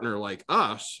partner like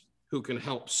us who can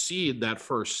help seed that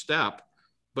first step,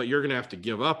 but you're going to have to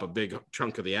give up a big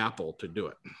chunk of the apple to do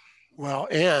it. Well,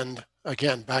 and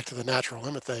again, back to the natural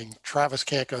limit thing, Travis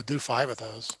can't go do 5 of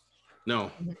those.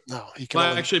 No, he can.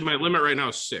 Well, actually, my limit right now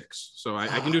is 6, so I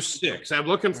can do 6. I'm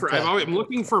looking for, I'm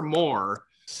looking for more.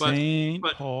 But here's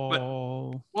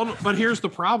the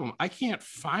problem: I can't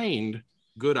find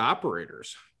good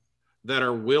operators that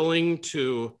are willing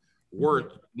to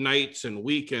work nights and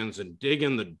weekends and dig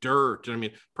in the dirt. I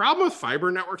mean, problem with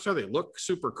fiber networks are they look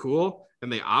super cool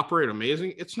and they operate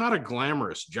amazing. It's not a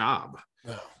glamorous job.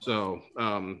 No. So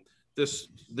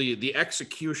the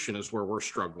execution is where we're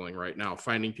struggling right now,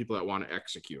 finding people that want to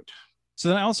execute. So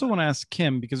then I also want to ask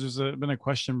Kim, because there's been a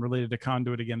question related to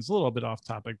conduit again. It's a little bit off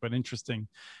topic, but interesting,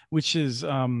 which is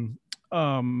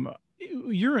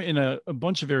you're in a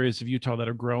bunch of areas of Utah that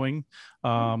are growing.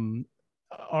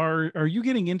 Are you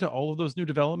getting into all of those new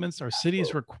developments? Are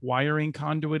cities requiring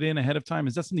conduit in ahead of time?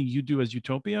 Is that something you do as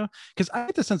Utopia? Because I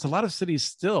get the sense a lot of cities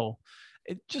still,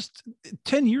 just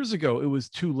 10 years ago, it was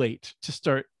too late to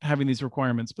start having these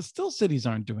requirements, but still cities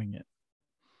aren't doing it.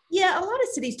 Yeah, a lot of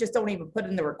cities just don't even put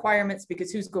in the requirements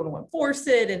because who's going to enforce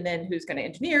it, and then who's going to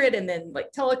engineer it, and then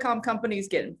like telecom companies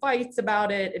get in fights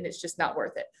about it, and it's just not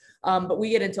worth it. But we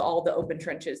get into all the open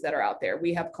trenches that are out there.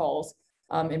 We have calls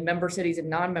in member cities and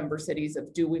non-member cities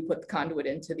of, do we put the conduit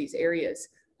into these areas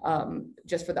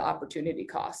just for the opportunity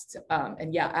costs?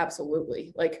 And yeah,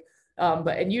 absolutely. Like,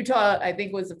 but in Utah, I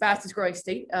think was the fastest growing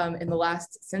state in the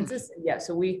last census. Yeah,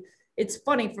 so it's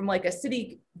funny, from like a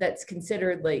city that's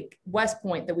considered like West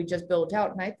Point that we just built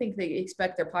out, and I think they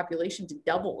expect their population to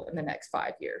double in the next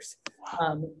 5 years.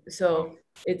 So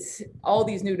it's all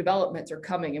these new developments are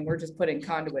coming, and we're just putting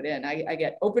conduit in. I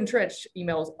get open trench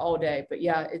emails all day, but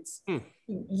yeah, it's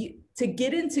to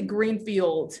get into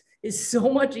greenfield is so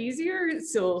much easier.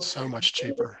 So much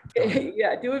cheaper.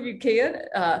 Yeah, do if you can.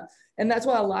 And that's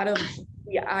why a lot of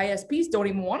the ISPs don't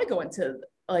even want to go into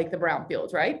like the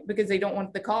brownfields, right? Because they don't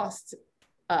want the cost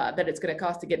that it's going to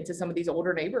cost to get into some of these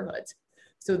older neighborhoods.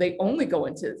 So they only go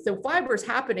into, so fiber is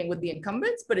happening with the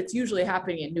incumbents, but it's usually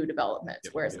happening in new developments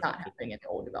where it's not happening in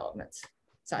old developments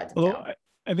sides of town.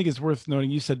 I think it's worth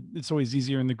noting, you said it's always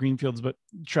easier in the greenfields, but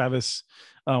Travis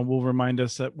will remind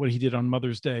us that what he did on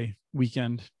Mother's Day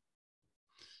weekend.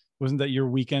 Wasn't that your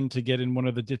weekend to get in one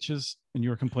of the ditches and you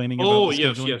were complaining about Oh, the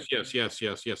yes,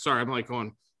 scheduling? yes. Sorry, I'm like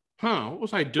going, what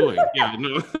was I doing? Yeah,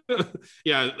 no.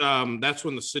 Yeah, that's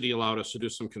when the city allowed us to do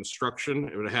some construction.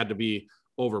 It would have had to be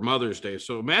over Mother's Day.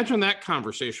 So imagine that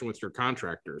conversation with your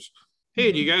contractors.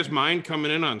 Hey, do you guys mind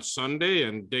coming in on Sunday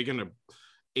and digging a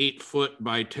 8-foot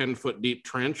by 10-foot deep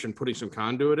trench and putting some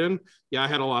conduit in? Yeah, I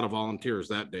had a lot of volunteers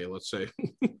that day, let's say.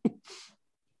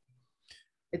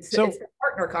 It's a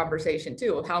partner conversation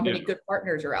too, of how many good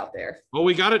partners are out there. Well,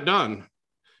 we got it done.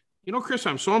 You know, Chris,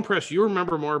 I'm so impressed. You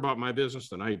remember more about my business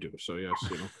than I do. So yes,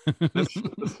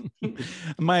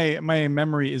 my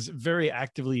memory is very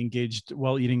actively engaged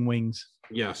while eating wings.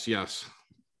 Yes.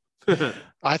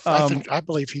 I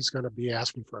believe he's going to be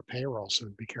asking for a payroll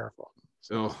soon. Be careful.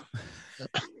 So,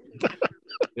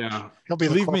 yeah, he'll be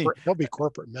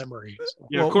corporate memory. So.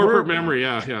 Yeah, well, corporate memory.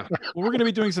 Yeah. Well, we're going to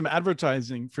be doing some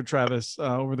advertising for Travis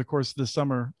over the course of the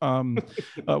summer.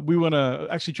 We want to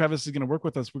actually, Travis is going to work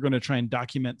with us. We're going to try and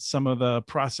document some of the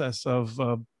process of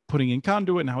putting in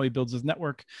conduit and how he builds his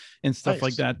network and stuff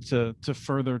like that to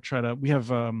further try to. We have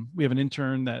an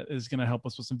intern that is going to help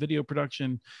us with some video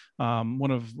production.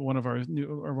 One of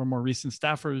our more recent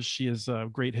staffers, she has a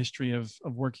great history of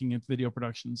working in video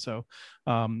production. So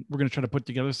we're going to try to put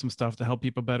together some stuff to help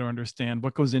people better understand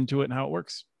what goes into it and how it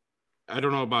works. I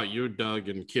don't know about you, Doug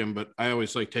and Kim, but I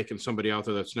always like taking somebody out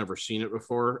there that's never seen it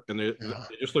before, and they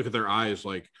just look at their eyes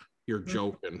like, you're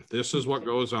joking. This is what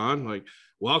goes on. Like,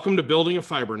 welcome to building a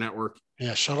fiber network.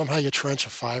 Yeah, show them how you trench a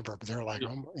fiber. But they're like,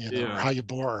 how you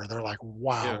bore. They're like,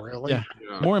 wow, really? Yeah.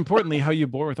 More importantly, how you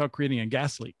bore without creating a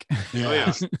gas leak.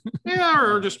 Yeah.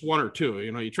 Or just one or two.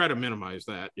 You try to minimize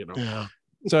that. Yeah.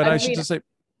 So I should just say,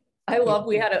 I love,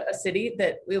 we had a city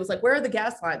that it was like, where are the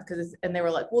gas lines? And they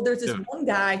were like, well, there's this one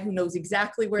guy who knows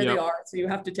exactly where they are. So you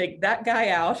have to take that guy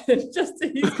out and just.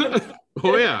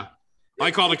 Oh yeah. I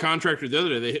called a contractor the other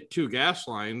day. They hit 2 gas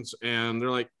lines, and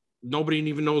they're like, nobody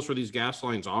even knows where these gas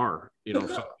lines are.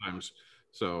 Sometimes.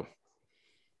 So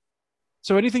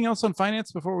anything else on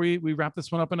finance before we wrap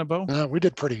this one up in a bow? We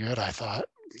did pretty good, I thought.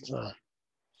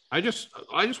 I just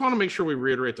want to make sure we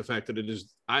reiterate the fact that it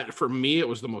is, for me, it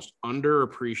was the most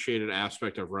underappreciated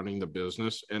aspect of running the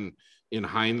business. And in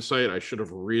hindsight, I should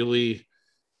have really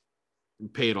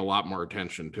paid a lot more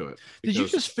attention to it. Did you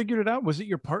just figure it out? Was it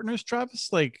your partners, Travis?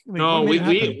 No,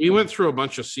 we went through a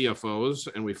bunch of CFOs,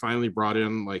 and we finally brought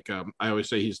in, I always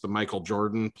say he's the Michael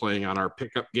Jordan playing on our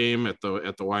pickup game at the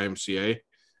YMCA,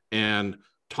 and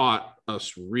taught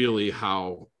us really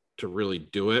how to really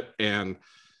do it. And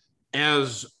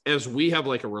as we have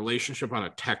a relationship on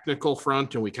a technical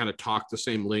front, and we kind of talk the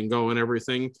same lingo and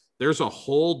everything, there's a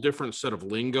whole different set of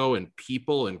lingo and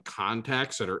people and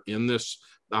contacts that are in this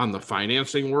on the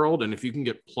financing world. And if you can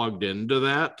get plugged into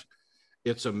that,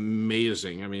 it's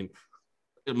amazing. I mean,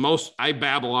 I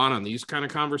babble on these kind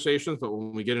of conversations, but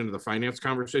when we get into the finance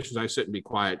conversations, I sit and be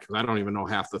quiet because I don't even know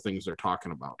half the things they're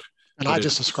talking about. And I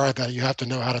just described that you have to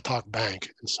know how to talk bank.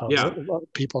 And so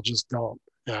people just don't.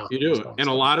 Yeah, you do. And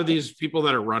a lot of these people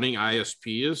that are running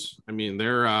ISPs, I mean,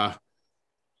 they're, I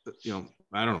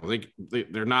don't know,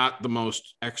 they're not the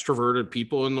most extroverted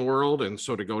people in the world. And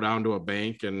so to go down to a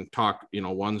bank and talk,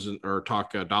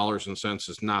 talk dollars and cents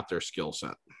is not their skill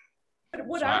set. But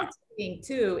what I'm seeing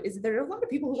too is there are a lot of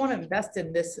people who want to invest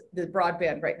in the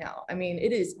broadband right now. I mean,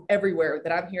 it is everywhere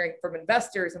that I'm hearing from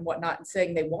investors and whatnot, and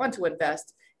saying they want to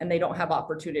invest and they don't have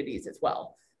opportunities as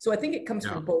well. So I think it comes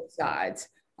from both sides.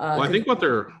 Well, I think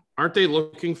aren't they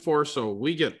looking for? So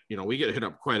we get hit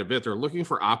up quite a bit. They're looking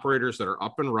for operators that are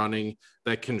up and running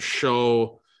that can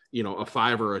show, a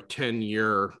 5 or a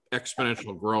 10-year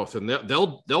exponential growth, and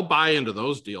they'll buy into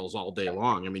those deals all day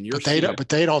long. I mean, but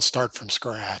they don't start from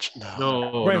scratch.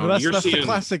 No, right. No, well, that's the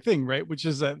classic thing, right? Which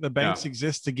is that the banks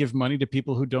exist to give money to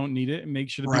people who don't need it and make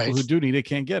sure the people who do need it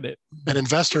can't get it. And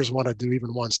investors want to do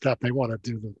even one step. They want to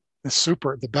do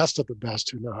the best of the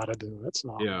best who know how to do it.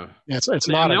 So it's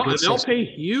not. They'll pay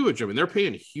huge. I mean, they're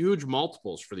paying huge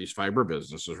multiples for these fiber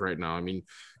businesses right now. I mean,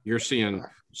 you're seeing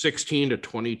 16 to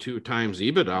 22 times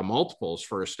EBITDA multiples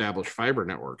for established fiber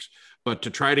networks. But to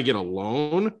try to get a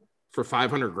loan for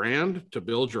 $500,000 to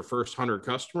build your first 100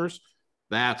 customers,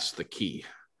 that's the key.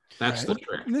 That's the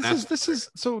trick.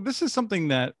 This is something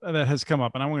that has come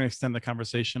up, and I want to extend the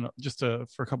conversation just for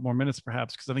a couple more minutes,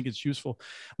 perhaps, because I think it's useful.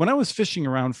 When I was fishing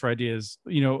around for ideas,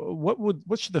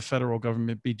 what should the federal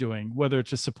government be doing, whether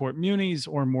to support munis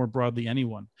or more broadly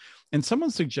anyone? And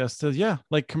someone suggested, yeah,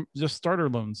 like just starter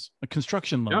loans,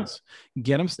 construction loans,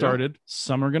 get them started.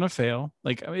 Some are going to fail.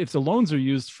 Like if the loans are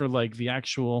used for like the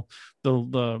actual, the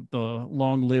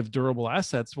long lived durable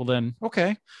assets, well then,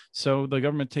 okay. So the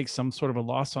government takes some sort of a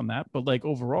loss on that. But like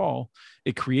overall,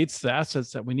 it creates the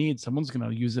assets that we need. Someone's going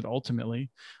to use it ultimately.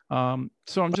 So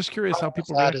I'm just curious how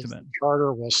people react to that.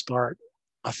 Charter will start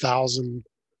 1,000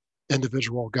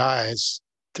 individual guys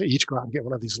to each go out and get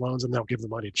one of these loans, and they'll give the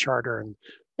money to Charter. And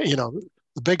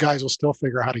the big guys will still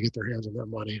figure out how to get their hands on that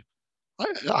money.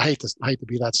 I hate to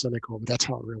be that cynical, but that's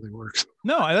how it really works.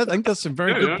 No, I think that's a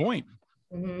very good point.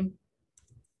 Mm-hmm.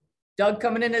 Doug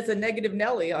coming in as a negative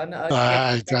Nelly on.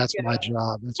 That's my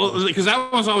job. Because that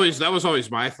was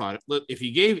always my thought. If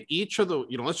you gave each of the,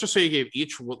 let's just say you gave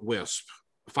each WISP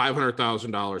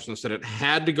 $500,000, instead it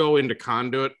had to go into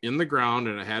conduit in the ground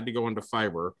and it had to go into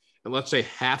fiber, and let's say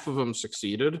half of them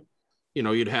succeeded,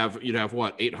 you'd have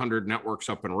what, 800 networks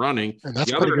up and running, and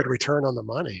that's pretty good return on the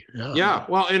money. Yeah.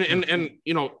 Well, and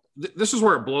this is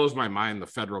where it blows my mind, the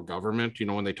federal government,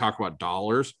 when they talk about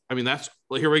dollars. I mean,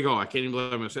 here we go. I can't even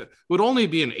believe I'm going to say it would only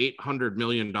be an $800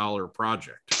 million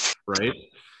project, right?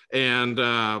 And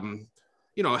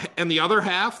and the other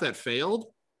half that failed,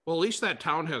 well, at least that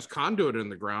town has conduit in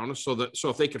the ground, so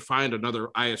if they could find another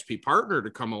ISP partner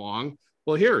to come along,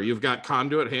 well, here you've got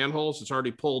conduit handholds. It's already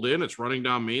pulled in. It's running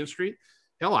down Main Street.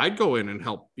 Hell, I'd go in and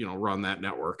help, run that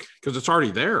network because it's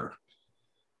already there.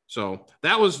 So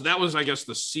that was, I guess,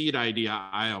 the seed idea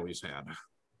I always had.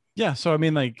 Yeah. So I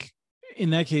mean, like in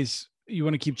that case, you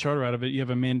want to keep Charter out of it. You have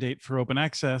a mandate for open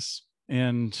access,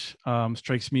 and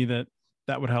strikes me that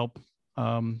would help.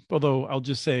 Although I'll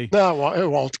just say no, well, it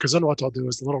won't, because then what they'll do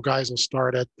is the little guys will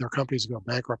start it, their companies will go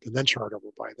bankrupt, and then Charter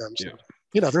will buy them. So,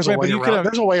 there's a way around.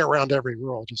 There's a way around every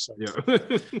rule. Just so. Yeah.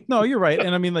 No, you're right,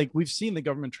 and I mean, like we've seen the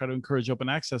government try to encourage open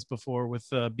access before with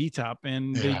BTOP,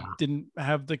 and they didn't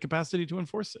have the capacity to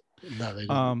enforce it. No, they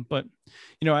didn't. But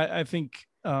I think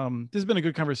this has been a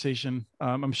good conversation.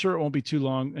 I'm sure it won't be too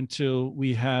long until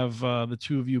we have the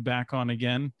two of you back on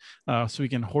again, so we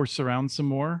can horse around some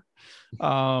more.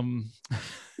 I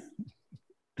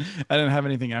didn't have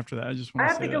anything after that. I just want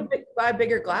to say go buy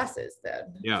bigger glasses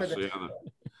then. Yeah.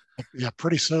 Yeah,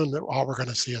 pretty soon all we're going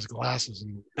to see is glasses.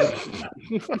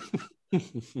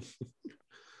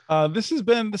 This has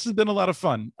been a lot of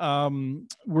fun.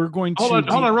 We're going to hold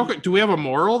on real quick. Do we have a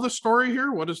moral of the story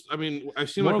here? I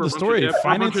seem like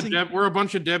we're a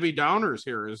bunch of Debbie Downers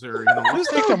here. Is there? I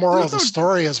think the moral of the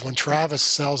story is when Travis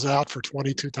sells out for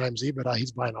 22 times EBITDA,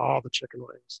 he's buying all the chicken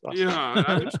wings. Yeah,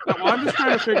 I'm just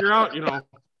trying to figure out.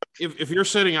 If you're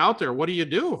sitting out there, what do you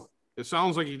do? It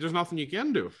sounds like there's nothing you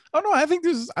can do. Oh no, I think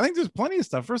there's plenty of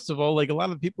stuff. First of all, like a lot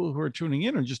of the people who are tuning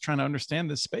in are just trying to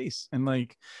understand this space. And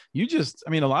like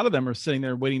a lot of them are sitting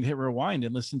there waiting to hit rewind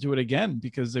and listen to it again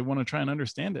because they want to try and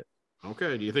understand it.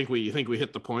 Okay. Do you think we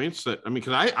hit the points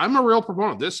because I'm a real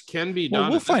proponent. This can be done.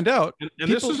 Well, we'll find out.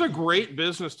 And this is a great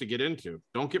business to get into.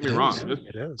 Don't get me wrong.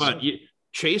 It is. But you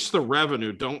chase the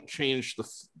revenue. Don't chase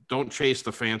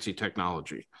the fancy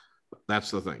technology.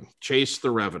 That's the thing. Chase the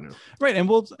revenue. Right. And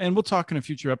we'll talk in a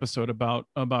future episode about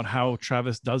how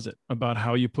Travis does it, about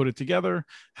how you put it together,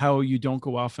 how you don't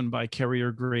go off and buy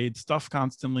carrier grade stuff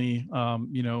constantly. How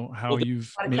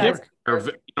you've made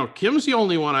it. Kim's the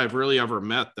only one I've really ever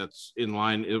met that's in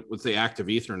line with the active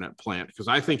Ethernet plant, because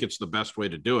I think it's the best way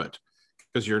to do it,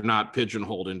 because you're not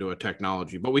pigeonholed into a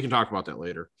technology. But we can talk about that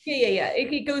later. Yeah.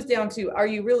 It goes down to, are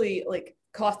you really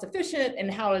cost efficient and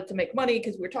how to make money?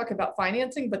 Because we're talking about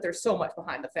financing, but there's so much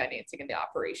behind the financing and the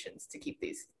operations to keep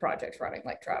these projects running,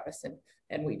 like Travis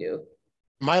and we do.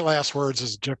 My last words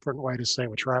is a different way to say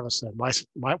what Travis said.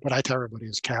 What I tell everybody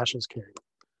is cash is king.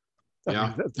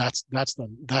 I mean,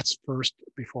 that's first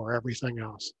before everything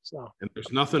else. So, and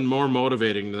there's nothing more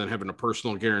motivating than having a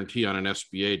personal guarantee on an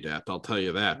SBA debt. I'll tell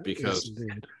you that, because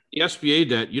the SBA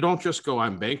debt, you don't just go,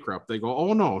 I'm bankrupt. They go,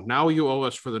 oh no, now you owe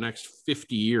us for the next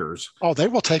 50 years. Oh, they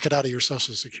will take it out of your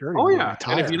Social Security. Oh yeah.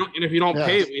 And if you don't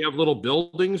pay it, we have little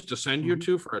buildings to send you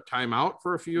to for a timeout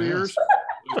for a few years.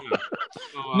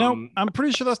 No, I'm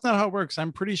pretty sure that's not how it works.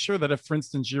 I'm pretty sure that if, for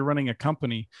instance, you're running a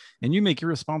company and you make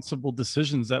irresponsible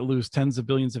decisions that lose tens of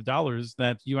billions of dollars,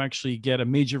 that you actually get a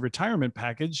major retirement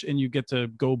package and you get to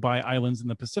go buy islands in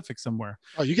the Pacific somewhere.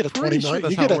 Oh, you get a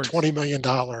 $20 million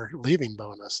leaving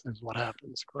bonus is what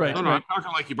happens. Right. No, I'm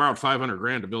talking like you borrowed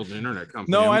 $500,000 to build an internet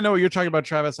company. No, I know what you're talking about,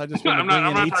 Travis. I just want to bring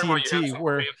in AT&T,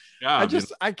 where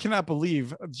I cannot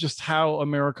believe just how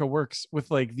America works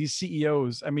with like these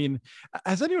CEOs. I mean,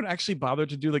 has anyone actually bothered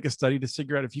to do like a study to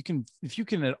figure out if you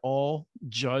can at all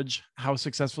judge how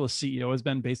successful a CEO has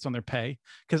been based on their pay?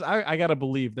 Because I gotta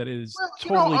believe that it is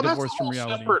totally divorced from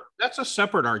reality. That's a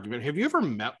separate argument. Have you ever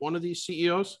met one of these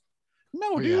CEOs?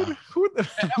 No, dude. Yeah.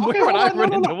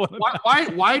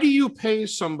 Why do you pay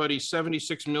somebody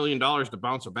 $76 million to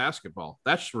bounce a basketball?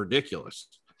 That's ridiculous.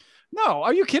 No,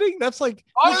 are you kidding? That's like,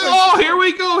 here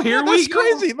we go. That's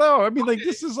crazy though. I mean, like,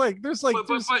 this is like, there's like,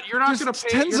 but you're not going to pay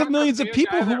tens of millions of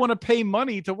people who want to pay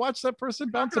money to watch that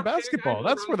person bounce a basketball.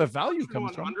 That's where the value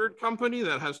comes from. 100 company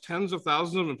that has tens of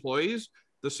thousands of employees,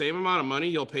 the same amount of money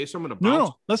you'll pay someone to bounce.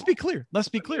 No, let's be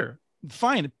clear.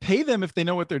 Fine, pay them if they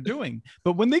know what they're doing.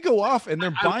 But when they go off and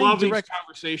they're buying direct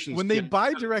conversations, when they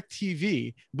buy direct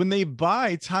TV, when they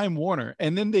buy Time Warner,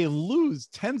 and then they lose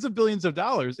tens of billions of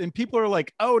dollars, and people are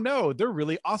like, "Oh no, they're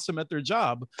really awesome at their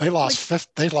job." They lost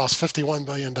 $51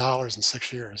 billion in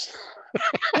 6 years.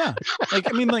 Yeah, like,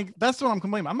 I mean, like, that's what I'm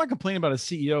complaining. I'm not complaining about a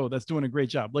CEO that's doing a great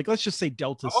job. Like, let's just say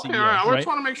Delta CEO. All right, I right? just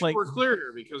want to make sure we're clear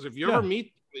here, because if you ever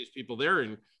meet these people, they're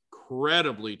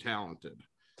incredibly talented.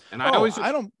 And I always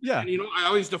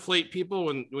deflate people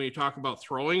when you talk about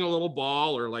throwing a little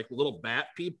ball, or like little bat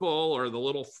people, or the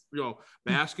little,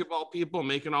 basketball people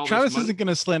making all Travis this money. Isn't going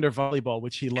to slander volleyball,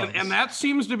 which he loves. And that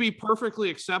seems to be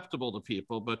perfectly acceptable to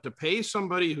people, but to pay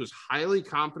somebody who's highly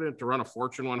competent to run a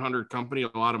Fortune 100 company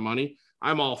a lot of money,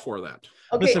 I'm all for that.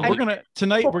 Okay, listen, we're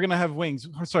gonna have wings.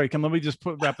 Sorry, let me just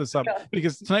wrap this up,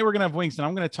 because tonight we're gonna have wings, and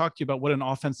I'm gonna talk to you about what an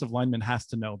offensive lineman has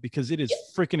to know, because it is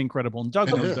freaking incredible, and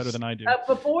Doug knows better than I do.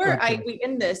 Before we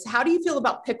end this, how do you feel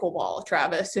about pickleball,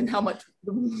 Travis, and how much?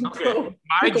 Okay,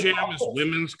 my jam is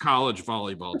women's college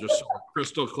volleyball. Just so we're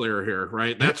crystal clear here,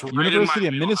 right? That's right. University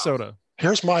of Minnesota.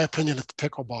 Here's my opinion at the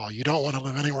pickleball. You don't want to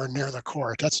live anywhere near the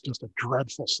court. That's just a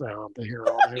dreadful sound to hear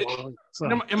all day long. So,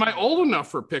 am I old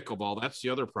enough for pickleball? That's the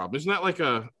other problem. Isn't that like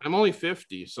I'm only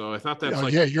 50, so I thought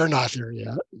that's yeah, you're not there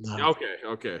yet. No.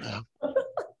 Okay. Yeah.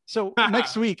 So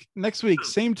next week,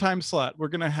 same time slot, we're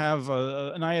gonna have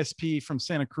an ISP from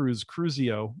Santa Cruz,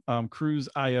 Cruzio,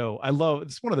 Cruise.io.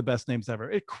 It's one of the best names ever.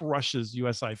 It crushes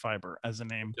USI Fiber as a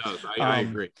name. It does. I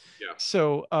agree. Yeah.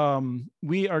 So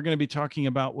we are going to be talking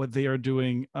about what they are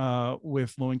doing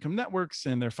with low-income networks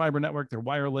and their fiber network, their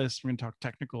wireless. We're going to talk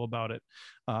technical about it.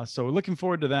 So we're looking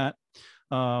forward to that.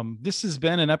 This has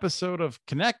been an episode of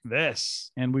Connect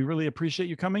This, and we really appreciate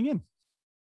you coming in.